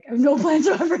amazing. Like I have no plans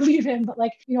to ever leave him. But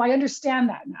like, I understand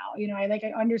that now.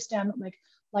 I understand that like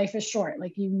life is short.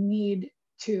 Like you need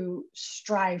to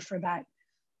strive for that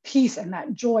peace and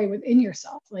that joy within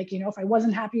yourself. Like, if I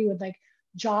wasn't happy with like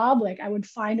job, like I would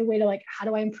find a way to like, how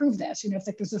do I improve this? If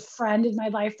like there's a friend in my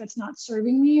life that's not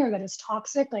serving me or that is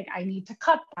toxic, like I need to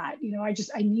cut that.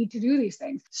 I need to do these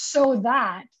things so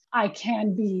that I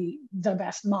can be the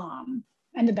best mom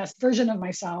and the best version of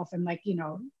myself, and like,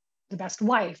 the best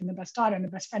wife and the best daughter and the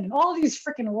best friend, and all these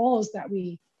freaking roles that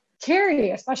we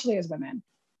carry, especially as women.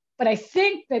 But I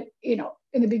think that, in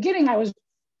the beginning, I was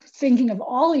thinking of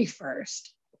Ollie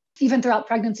first, even throughout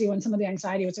pregnancy when some of the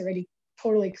anxiety was already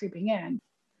totally creeping in. And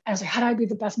I was like, how do I be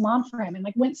the best mom for him? And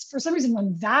like for some reason,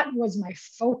 when that was my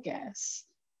focus,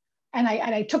 and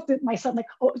I took my son like,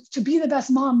 oh, to be the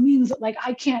best mom means that like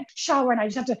I can't shower and I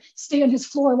just have to stay on his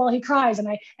floor while he cries, and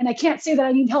I can't say that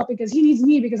I need help because he needs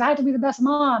me, because I have to be the best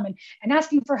mom, and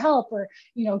asking for help, or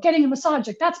getting a massage,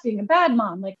 like that's being a bad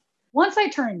mom. Like once I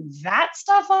turned that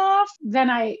stuff off,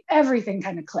 then everything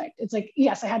kind of clicked. It's like,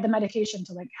 yes, I had the medication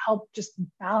to like help just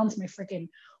balance my freaking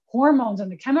hormones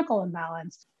and the chemical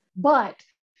imbalance, but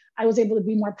I was able to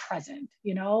be more present,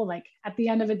 like at the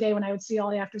end of the day when I would see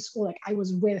Ollie after school, like I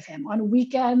was with him on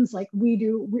weekends. Like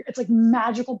it's like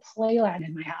magical playland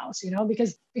in my house,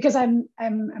 because I'm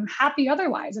happy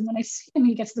otherwise. And when I see him,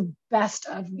 he gets the best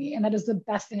of me. And that is the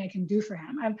best thing I can do for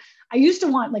him. I used to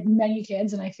want like many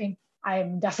kids, and I think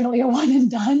I'm definitely a one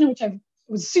and done, which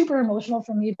was super emotional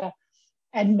for me to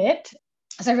admit.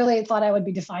 So I really thought I would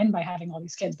be defined by having all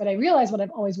these kids, but I realized what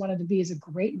I've always wanted to be is a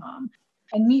great mom.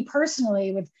 And me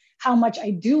personally, with how much I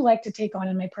do like to take on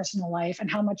in my personal life and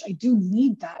how much I do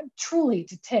need that truly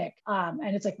to tick.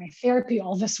 And it's like my therapy,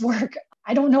 all this work.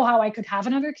 I don't know how I could have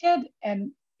another kid.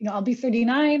 And, I'll be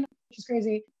 39, which is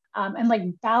crazy. And like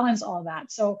balance all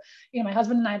that. So, my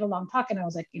husband and I had a long talk and I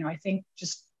was like, I think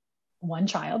just one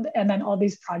child and then all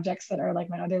these projects that are like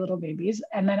my other little babies.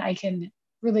 And then I can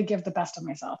really give the best of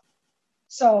myself.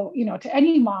 So, to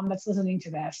any mom that's listening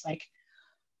to this, like,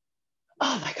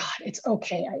 oh my God, it's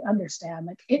okay. I understand.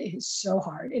 Like, it is so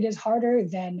hard. It is harder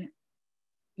than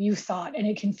you thought, and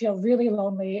it can feel really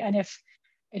lonely. And if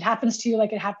it happens to you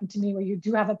like it happened to me, where you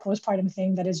do have a postpartum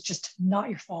thing that is just not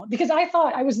your fault, because I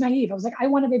thought I was naive. I was like, I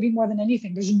want a baby more than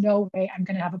anything. There's no way I'm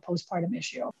going to have a postpartum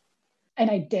issue. And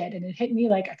I did. And it hit me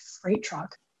like a freight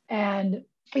truck. And,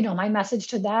 my message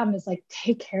to them is like,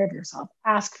 take care of yourself,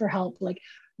 ask for help, like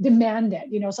demand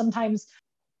it. Sometimes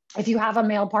if you have a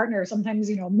male partner, sometimes,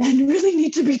 men really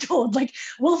need to be told, like,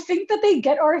 we'll think that they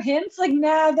get our hints. Like,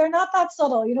 nah, they're not that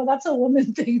subtle. That's a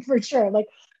woman thing for sure. Like,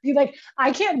 be like,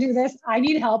 I can't do this. I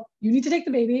need help. You need to take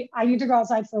the baby. I need to go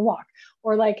outside for a walk.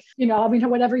 Or like,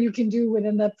 whatever you can do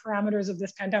within the parameters of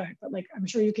this pandemic. But like, I'm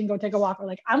sure you can go take a walk, or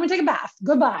like, I'm going to take a bath.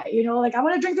 Goodbye. Like, I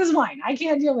want to drink this wine. I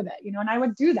can't deal with it. And I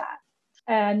would do that.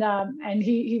 And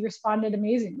he responded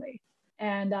amazingly.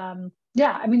 And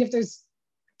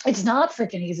it's not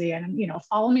freaking easy. And,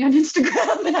 follow me on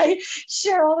Instagram, and I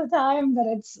share all the time that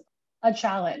it's a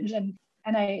challenge. And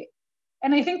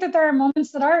I think that there are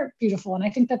moments that are beautiful. And I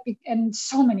think that, and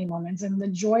so many moments, and the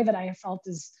joy that I have felt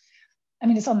is,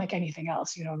 it's unlike anything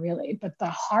else, really. But the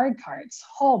hard parts,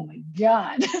 oh my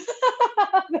God,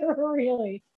 they're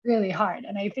really, really hard.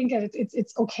 And I think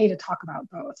it's okay to talk about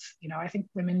both. I think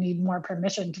women need more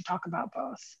permission to talk about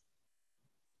both.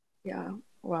 Yeah.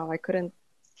 Wow.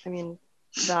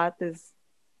 That is,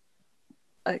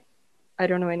 I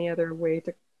don't know any other way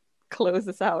to close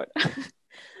this out.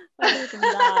 Other than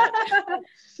that,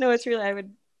 no, it's really,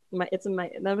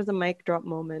 that was a mic drop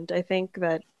moment. I think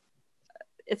that,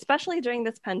 especially during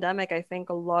this pandemic, I think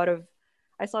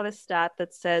I saw this stat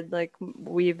that said like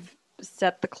we've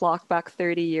set the clock back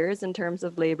 30 years in terms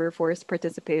of labor force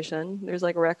participation. There's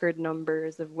like record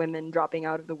numbers of women dropping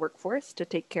out of the workforce to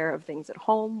take care of things at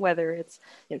home, whether it's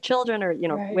children or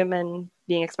Right. women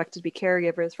being expected to be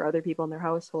caregivers for other people in their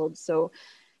households. So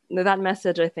that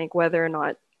message, I think, whether or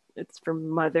not it's for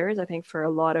mothers, I think for a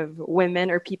lot of women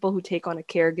or people who take on a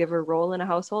caregiver role in a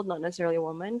household, not necessarily a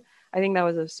woman, I think that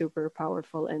was a super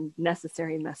powerful and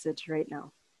necessary message right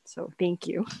now. So thank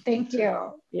you. Thank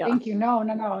you. Yeah. Thank you. No.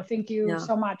 Thank you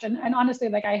so much. And honestly,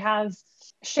 like I have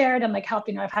shared and like helped,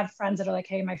 I've had friends that are like,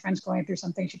 hey, my friend's going through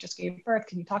something. She just gave birth.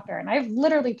 Can you talk to her? And I've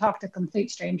literally talked to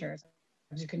complete strangers.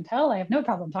 As you can tell, I have no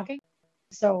problem talking.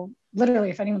 So literally,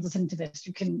 if anyone's listening to this,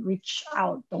 you can reach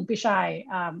out. Don't be shy.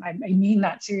 I mean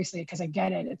that seriously, because I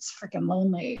get it. It's freaking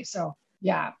lonely. So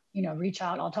yeah, reach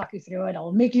out. I'll talk you through it.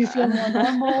 I'll make you feel more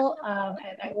normal. And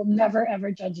I will never, ever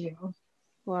judge you.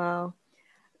 Wow.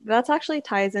 That actually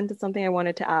ties into something I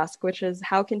wanted to ask, which is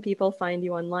how can people find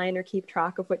you online or keep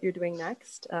track of what you're doing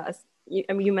next?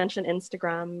 You mentioned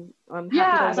Instagram. I'm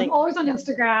always on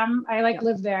Instagram. I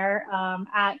live there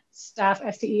at Steph,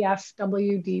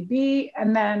 STEFWDB.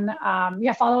 And then,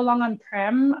 follow along on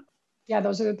Prim. Yeah,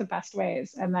 those are the best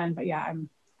ways. And then,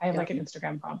 I have like an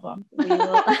Instagram problem.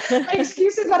 My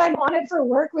excuse is that I'm on it for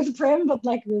work with Prim, but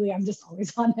like really, I'm just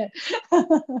always on it.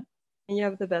 And you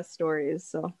have the best stories,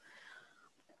 so.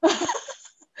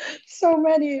 So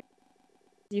many.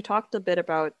 You talked a bit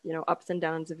about, ups and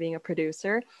downs of being a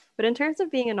producer, but in terms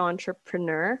of being an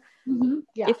entrepreneur,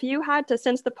 if you had to,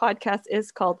 since the podcast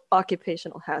is called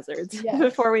Occupational Hazards,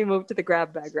 before we move to the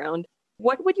grab background,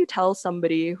 what would you tell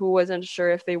somebody who wasn't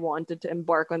sure if they wanted to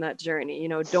embark on that journey?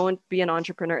 Don't be an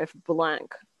entrepreneur if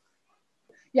blank.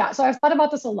 Yeah, so I've thought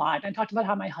about this a lot. I talked about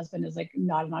how my husband is like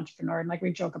not an entrepreneur and like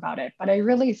we joke about it, but I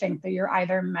really think that you're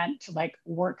either meant to like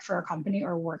work for a company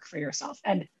or work for yourself.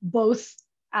 And both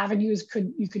avenues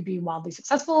you could be wildly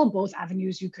successful. Both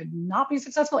avenues you could not be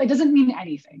successful. It doesn't mean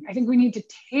anything. I think we need to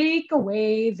take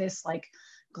away this like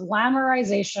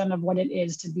glamorization of what it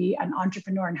is to be an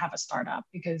entrepreneur and have a startup,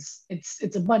 because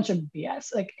it's a bunch of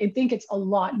BS. Like I think it's a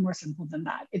lot more simple than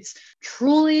that. It's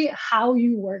truly how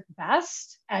you work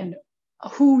best and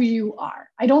who you are.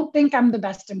 I don't think I'm the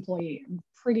best employee. I'm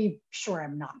pretty sure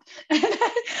I'm not.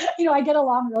 I get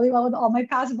along really well with all my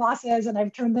past bosses and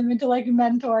I've turned them into like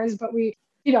mentors, but we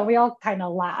all kind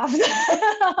of laugh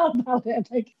about it.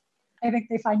 Like, I think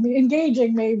they find me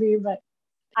engaging maybe, but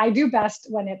I do best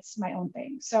when it's my own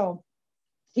thing. So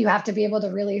You have to be able to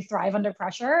really thrive under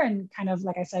pressure and kind of,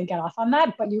 like I said, get off on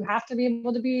that. But you have to be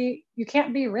able to be, you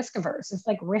can't be risk averse. It's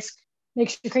like risk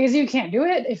makes you crazy. You can't do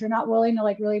it if you're not willing to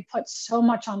like really put so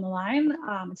much on the line.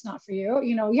 It's not for you.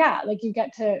 Yeah, like you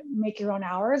get to make your own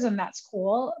hours and that's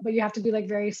cool, but you have to be like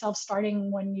very self-starting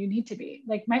when you need to be.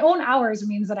 Like my own hours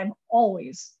means that I'm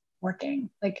always working.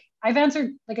 Like I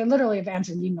literally have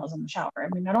answered emails in the shower.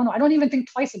 I mean, I don't know. I don't even think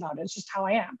twice about it. It's just how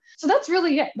I am. So that's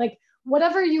really it. Like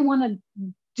whatever you want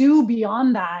to do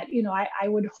beyond that, I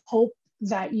would hope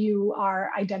that you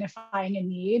are identifying a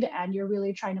need and you're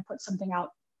really trying to put something out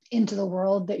into the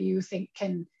world that you think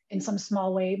can in some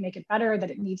small way make it better,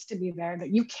 that it needs to be there, that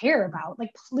you care about.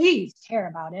 Like please care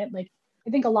about it. Like I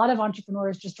think a lot of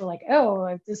entrepreneurs just are like,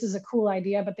 oh, this is a cool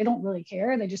idea, but they don't really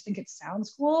care. They just think it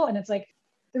sounds cool. And it's like,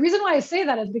 the reason why I say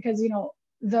that is because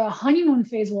the honeymoon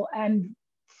phase will end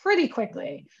pretty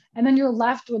quickly, and then you're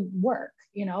left with work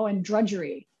and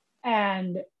drudgery,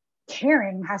 and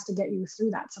caring has to get you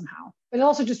through that somehow. But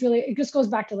it just goes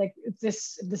back to like, if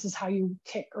this is how you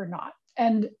tick or not.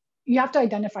 And you have to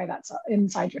identify that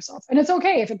inside yourself. And it's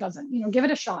okay if it doesn't, give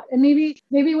it a shot. And maybe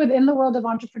within the world of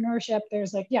entrepreneurship,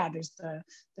 there's like, yeah, there's the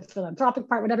philanthropic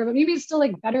part, whatever, but maybe it's still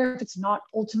like better if it's not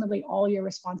ultimately all your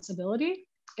responsibility,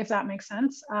 if that makes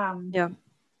sense. Yeah.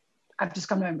 I've just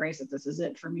come to embrace that this is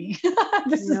it for me.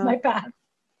 This is my path.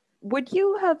 Would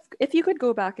you have, if you could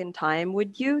go back in time,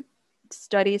 would you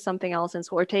study something else in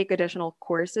school or take additional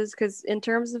courses? Because in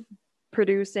terms of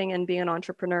producing and being an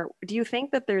entrepreneur, do you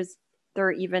think that there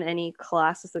are even any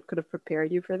classes that could have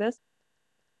prepared you for this?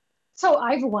 So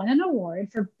I've won an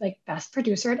award for like best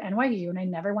producer at NYU, and I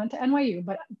never went to NYU,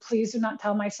 but please do not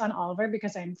tell my son Oliver,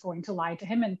 because I'm going to lie to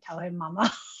him and tell him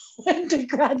Mama went to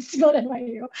grad school at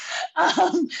NYU.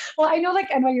 Well, I know like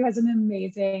NYU has an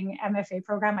amazing MFA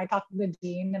program. I talked to the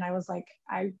dean and I was like,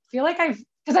 I feel like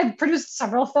because I've produced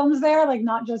several films there, like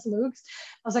not just Luke's.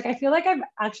 I was like, I feel like I've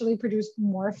actually produced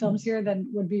more films here than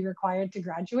would be required to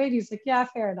graduate. He's like, yeah,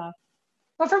 fair enough.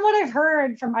 But from what I've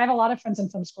heard I have a lot of friends in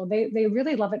film school, they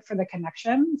really love it for the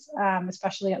connections,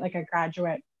 especially at like a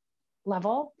graduate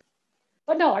level.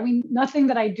 But no, I mean, nothing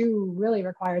that I do really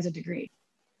requires a degree,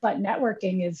 but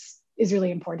networking is really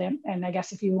important. And I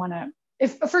guess if you want to,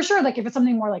 if for sure, like if it's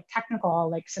something more like technical,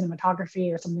 like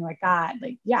cinematography or something like that,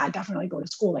 like, yeah, definitely go to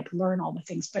school, like learn all the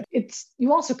things, but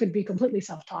you also could be completely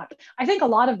self-taught. I think a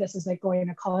lot of this is like going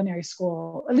to culinary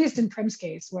school, at least in Prim's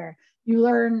case, where you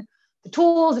learn the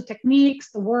tools, the techniques,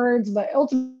 the words, but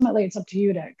ultimately it's up to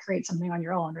you to create something on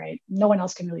your own, right? No one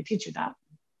else can really teach you that.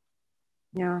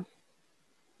 Yeah,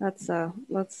 that's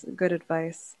good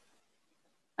advice.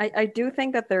 I do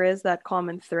think that there is that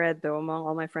common thread though among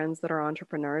all my friends that are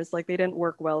entrepreneurs. Like they didn't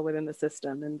work well within the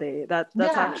system, and that's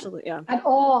actually at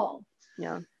all.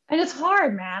 Yeah. And it's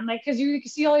hard, man. Like, cause you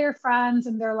see all your friends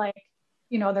and they're like,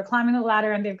 they're climbing the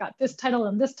ladder and they've got this title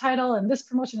and this title and this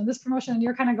promotion and this promotion, and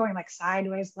you're kind of going like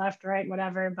sideways, left, right,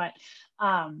 whatever. But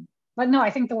no,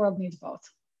 I think the world needs both.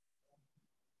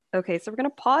 Okay, so we're going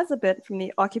to pause a bit from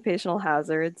the occupational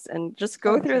hazards and just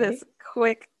go through this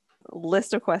quick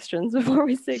list of questions before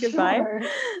we say goodbye. Sure.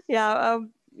 Yeah,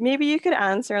 maybe you could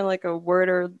answer in like a word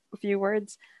or a few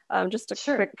words, just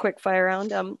a quick fire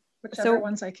round. Whichever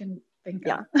ones I can think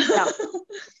of. Yeah.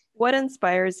 What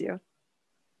inspires you?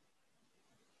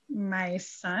 My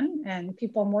son and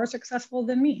people more successful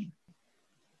than me.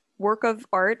 Work of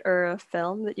art or a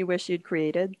film that you wish you'd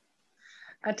created?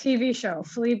 A TV show,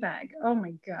 Fleabag. Oh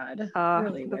my God.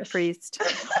 Really The wish. Priest.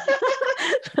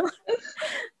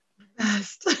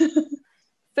 Best.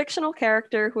 Fictional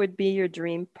character who would be your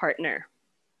dream partner?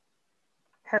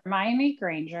 Hermione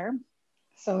Granger,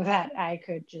 so that I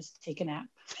could just take a nap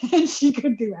and she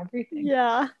could do everything.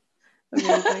 Yeah.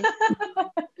 Amazing.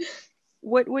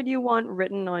 What would you want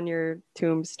written on your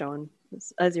tombstone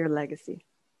as your legacy?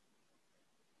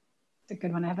 It's a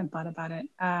good one. I haven't thought about it.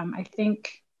 I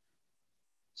think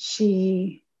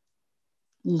she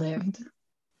lived.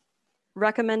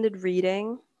 Recommended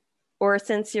reading, or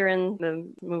since you're in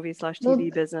the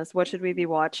movie/TV business, what should we be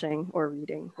watching or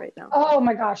reading right now? Oh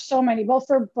my gosh, so many. Well,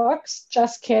 for books,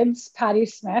 Just Kids, Patti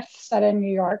Smith, set in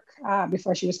New York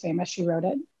before she was famous. She wrote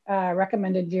it.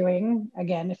 Recommended viewing.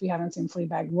 Again, if you haven't seen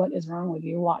Fleabag, what is wrong with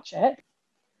you? Watch it.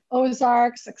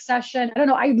 Ozark, Succession. I don't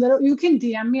know. You can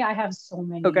DM me. I have so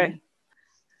many. Okay.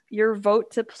 Your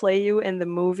vote to play you in the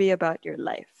movie about your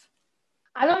life.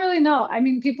 I don't really know. I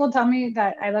mean, people tell me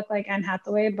that I look like Anne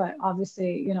Hathaway, but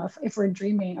obviously, if we're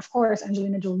dreaming, of course,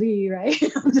 Angelina Jolie, right?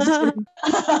 I'm just kidding.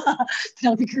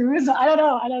 Penelope Cruz. I don't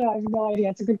know. I have no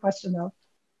idea. It's a good question, though.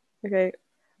 Okay.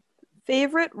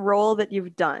 Favorite role that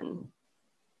you've done?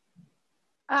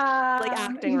 Like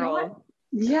acting role.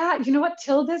 Yeah, you know what?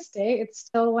 Till this day, it's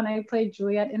still when I played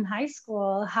Juliet in high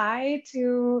school. Hi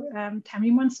to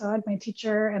Tammy Monsod, my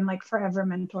teacher and like forever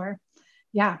mentor.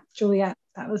 Yeah, Juliet.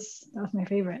 That was my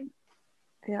favorite.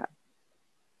 Yeah.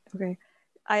 Okay.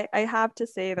 I have to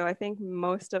say though, I think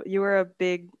most of you were a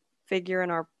big figure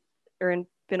in our or in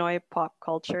Pinoy pop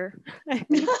culture. I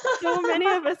think so many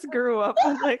of us grew up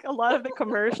with like a lot of the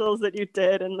commercials that you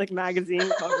did and like magazine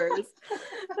covers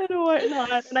and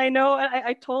whatnot. And I know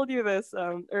I told you this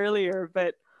earlier,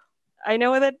 but I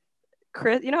know that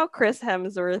Chris, you know how Chris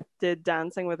Hemsworth did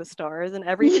Dancing with the Stars, and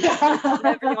every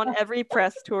time on every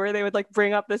press tour, they would like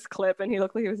bring up this clip, and he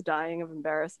looked like he was dying of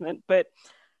embarrassment. But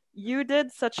you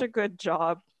did such a good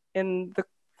job in the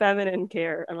feminine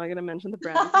care. I'm not going to mention the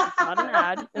brand. It's not an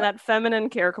ad. In that feminine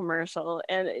care commercial,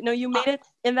 and you made it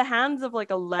in the hands of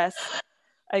like a less,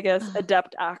 I guess,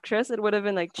 adept actress. It would have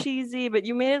been like cheesy, but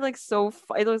you made it like so.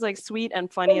 It was like sweet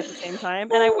and funny at the same time.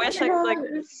 And I wish I could like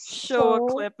show a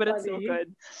clip, but it's so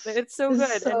good. It's so good.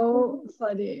 It's so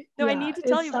funny. No, I Yeah, need to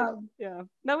tell you, like, yeah,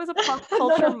 that was a pop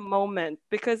culture moment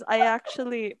because I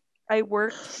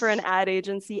worked for an ad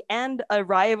agency and a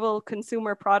rival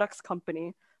consumer products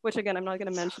company, which again I'm not going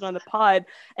to mention on the pod.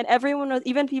 And everyone was,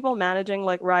 even people managing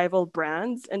like rival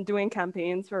brands and doing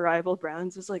campaigns for rival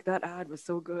brands, was like, that ad was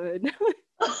so good.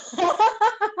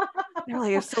 They're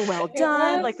like, it's so well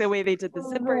done, like the way they did the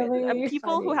zipper. Really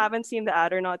People funny. who haven't seen the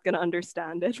ad are not going to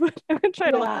understand it, but I'm going to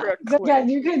try to look for a clip. Yeah,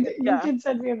 you can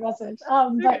send me a message.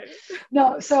 But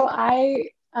no, so I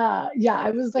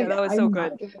was like, that was I'm so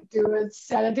not good. gonna do a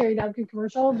sanitary napkin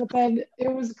commercial, but then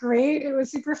it was great. It was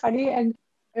super funny, and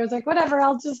it was like, whatever,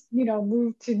 I'll just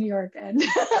move to New York and.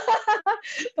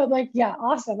 But like, yeah,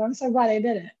 awesome. I'm so glad I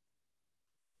did it.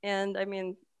 And I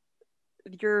mean,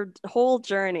 your whole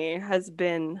journey has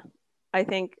been, I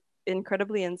think,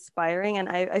 incredibly inspiring. And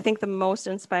I think the most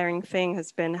inspiring thing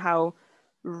has been how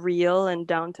real and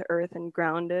down to earth and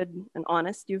grounded and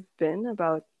honest you've been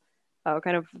about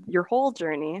kind of your whole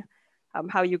journey,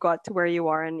 how you got to where you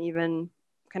are, and even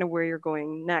kind of where you're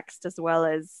going next, as well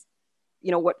as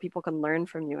what people can learn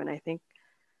from you. And I think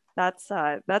that's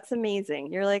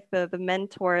amazing. You're like the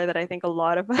mentor that I think a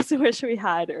lot of us wish we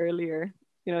had earlier,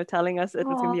 telling us it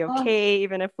was going to be okay,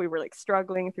 even if we were like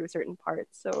struggling through certain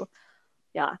parts. So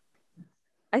yeah,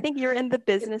 I think you're in the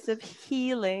business of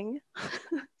healing.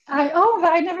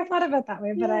 I never thought of it that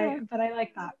way, but I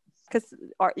like that. Because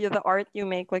the art you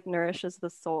make like nourishes the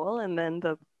soul, and then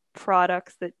the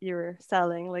products that you're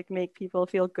selling like make people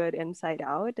feel good inside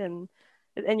out, and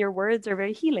your words are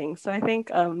very healing. So I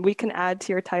think we can add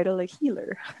to your title a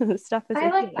healer. Steph is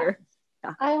a healer.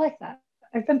 Yeah. I like that.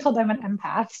 I've been told I'm an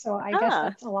empath, so I guess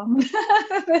that's along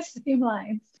the same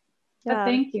lines. But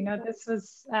thank you. No, this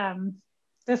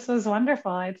was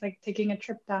wonderful. It's like taking a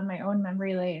trip down my own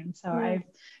memory lane. So I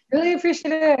really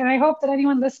appreciate it. And I hope that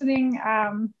anyone listening,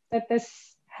 that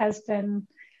this has been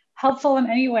helpful in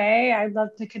any way. I'd love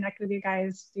to connect with you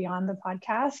guys beyond the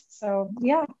podcast. So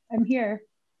yeah, I'm here.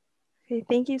 Okay,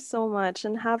 thank you so much.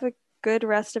 And have a good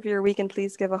rest of your week. And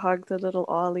please give a hug to little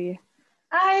Ollie.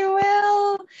 I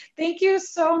will. Thank you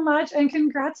so much. And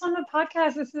congrats on the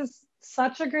podcast. This is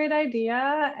such a great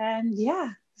idea. And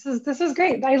yeah, this is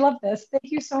great. I love this. Thank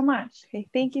you so much. Okay,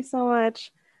 thank you so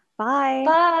much. Bye.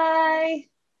 Bye.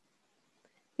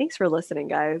 Thanks for listening,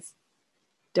 guys.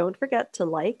 Don't forget to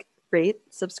like, rate,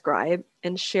 subscribe,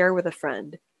 and share with a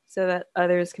friend so that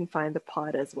others can find the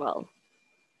pod as well.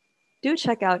 Do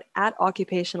check out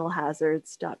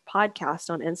 @occupationalhazards.podcast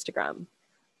on Instagram,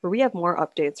 where we have more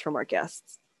updates from our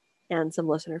guests and some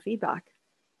listener feedback.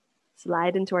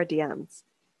 Slide into our DMs.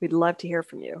 We'd love to hear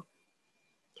from you.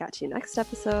 Catch you next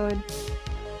episode.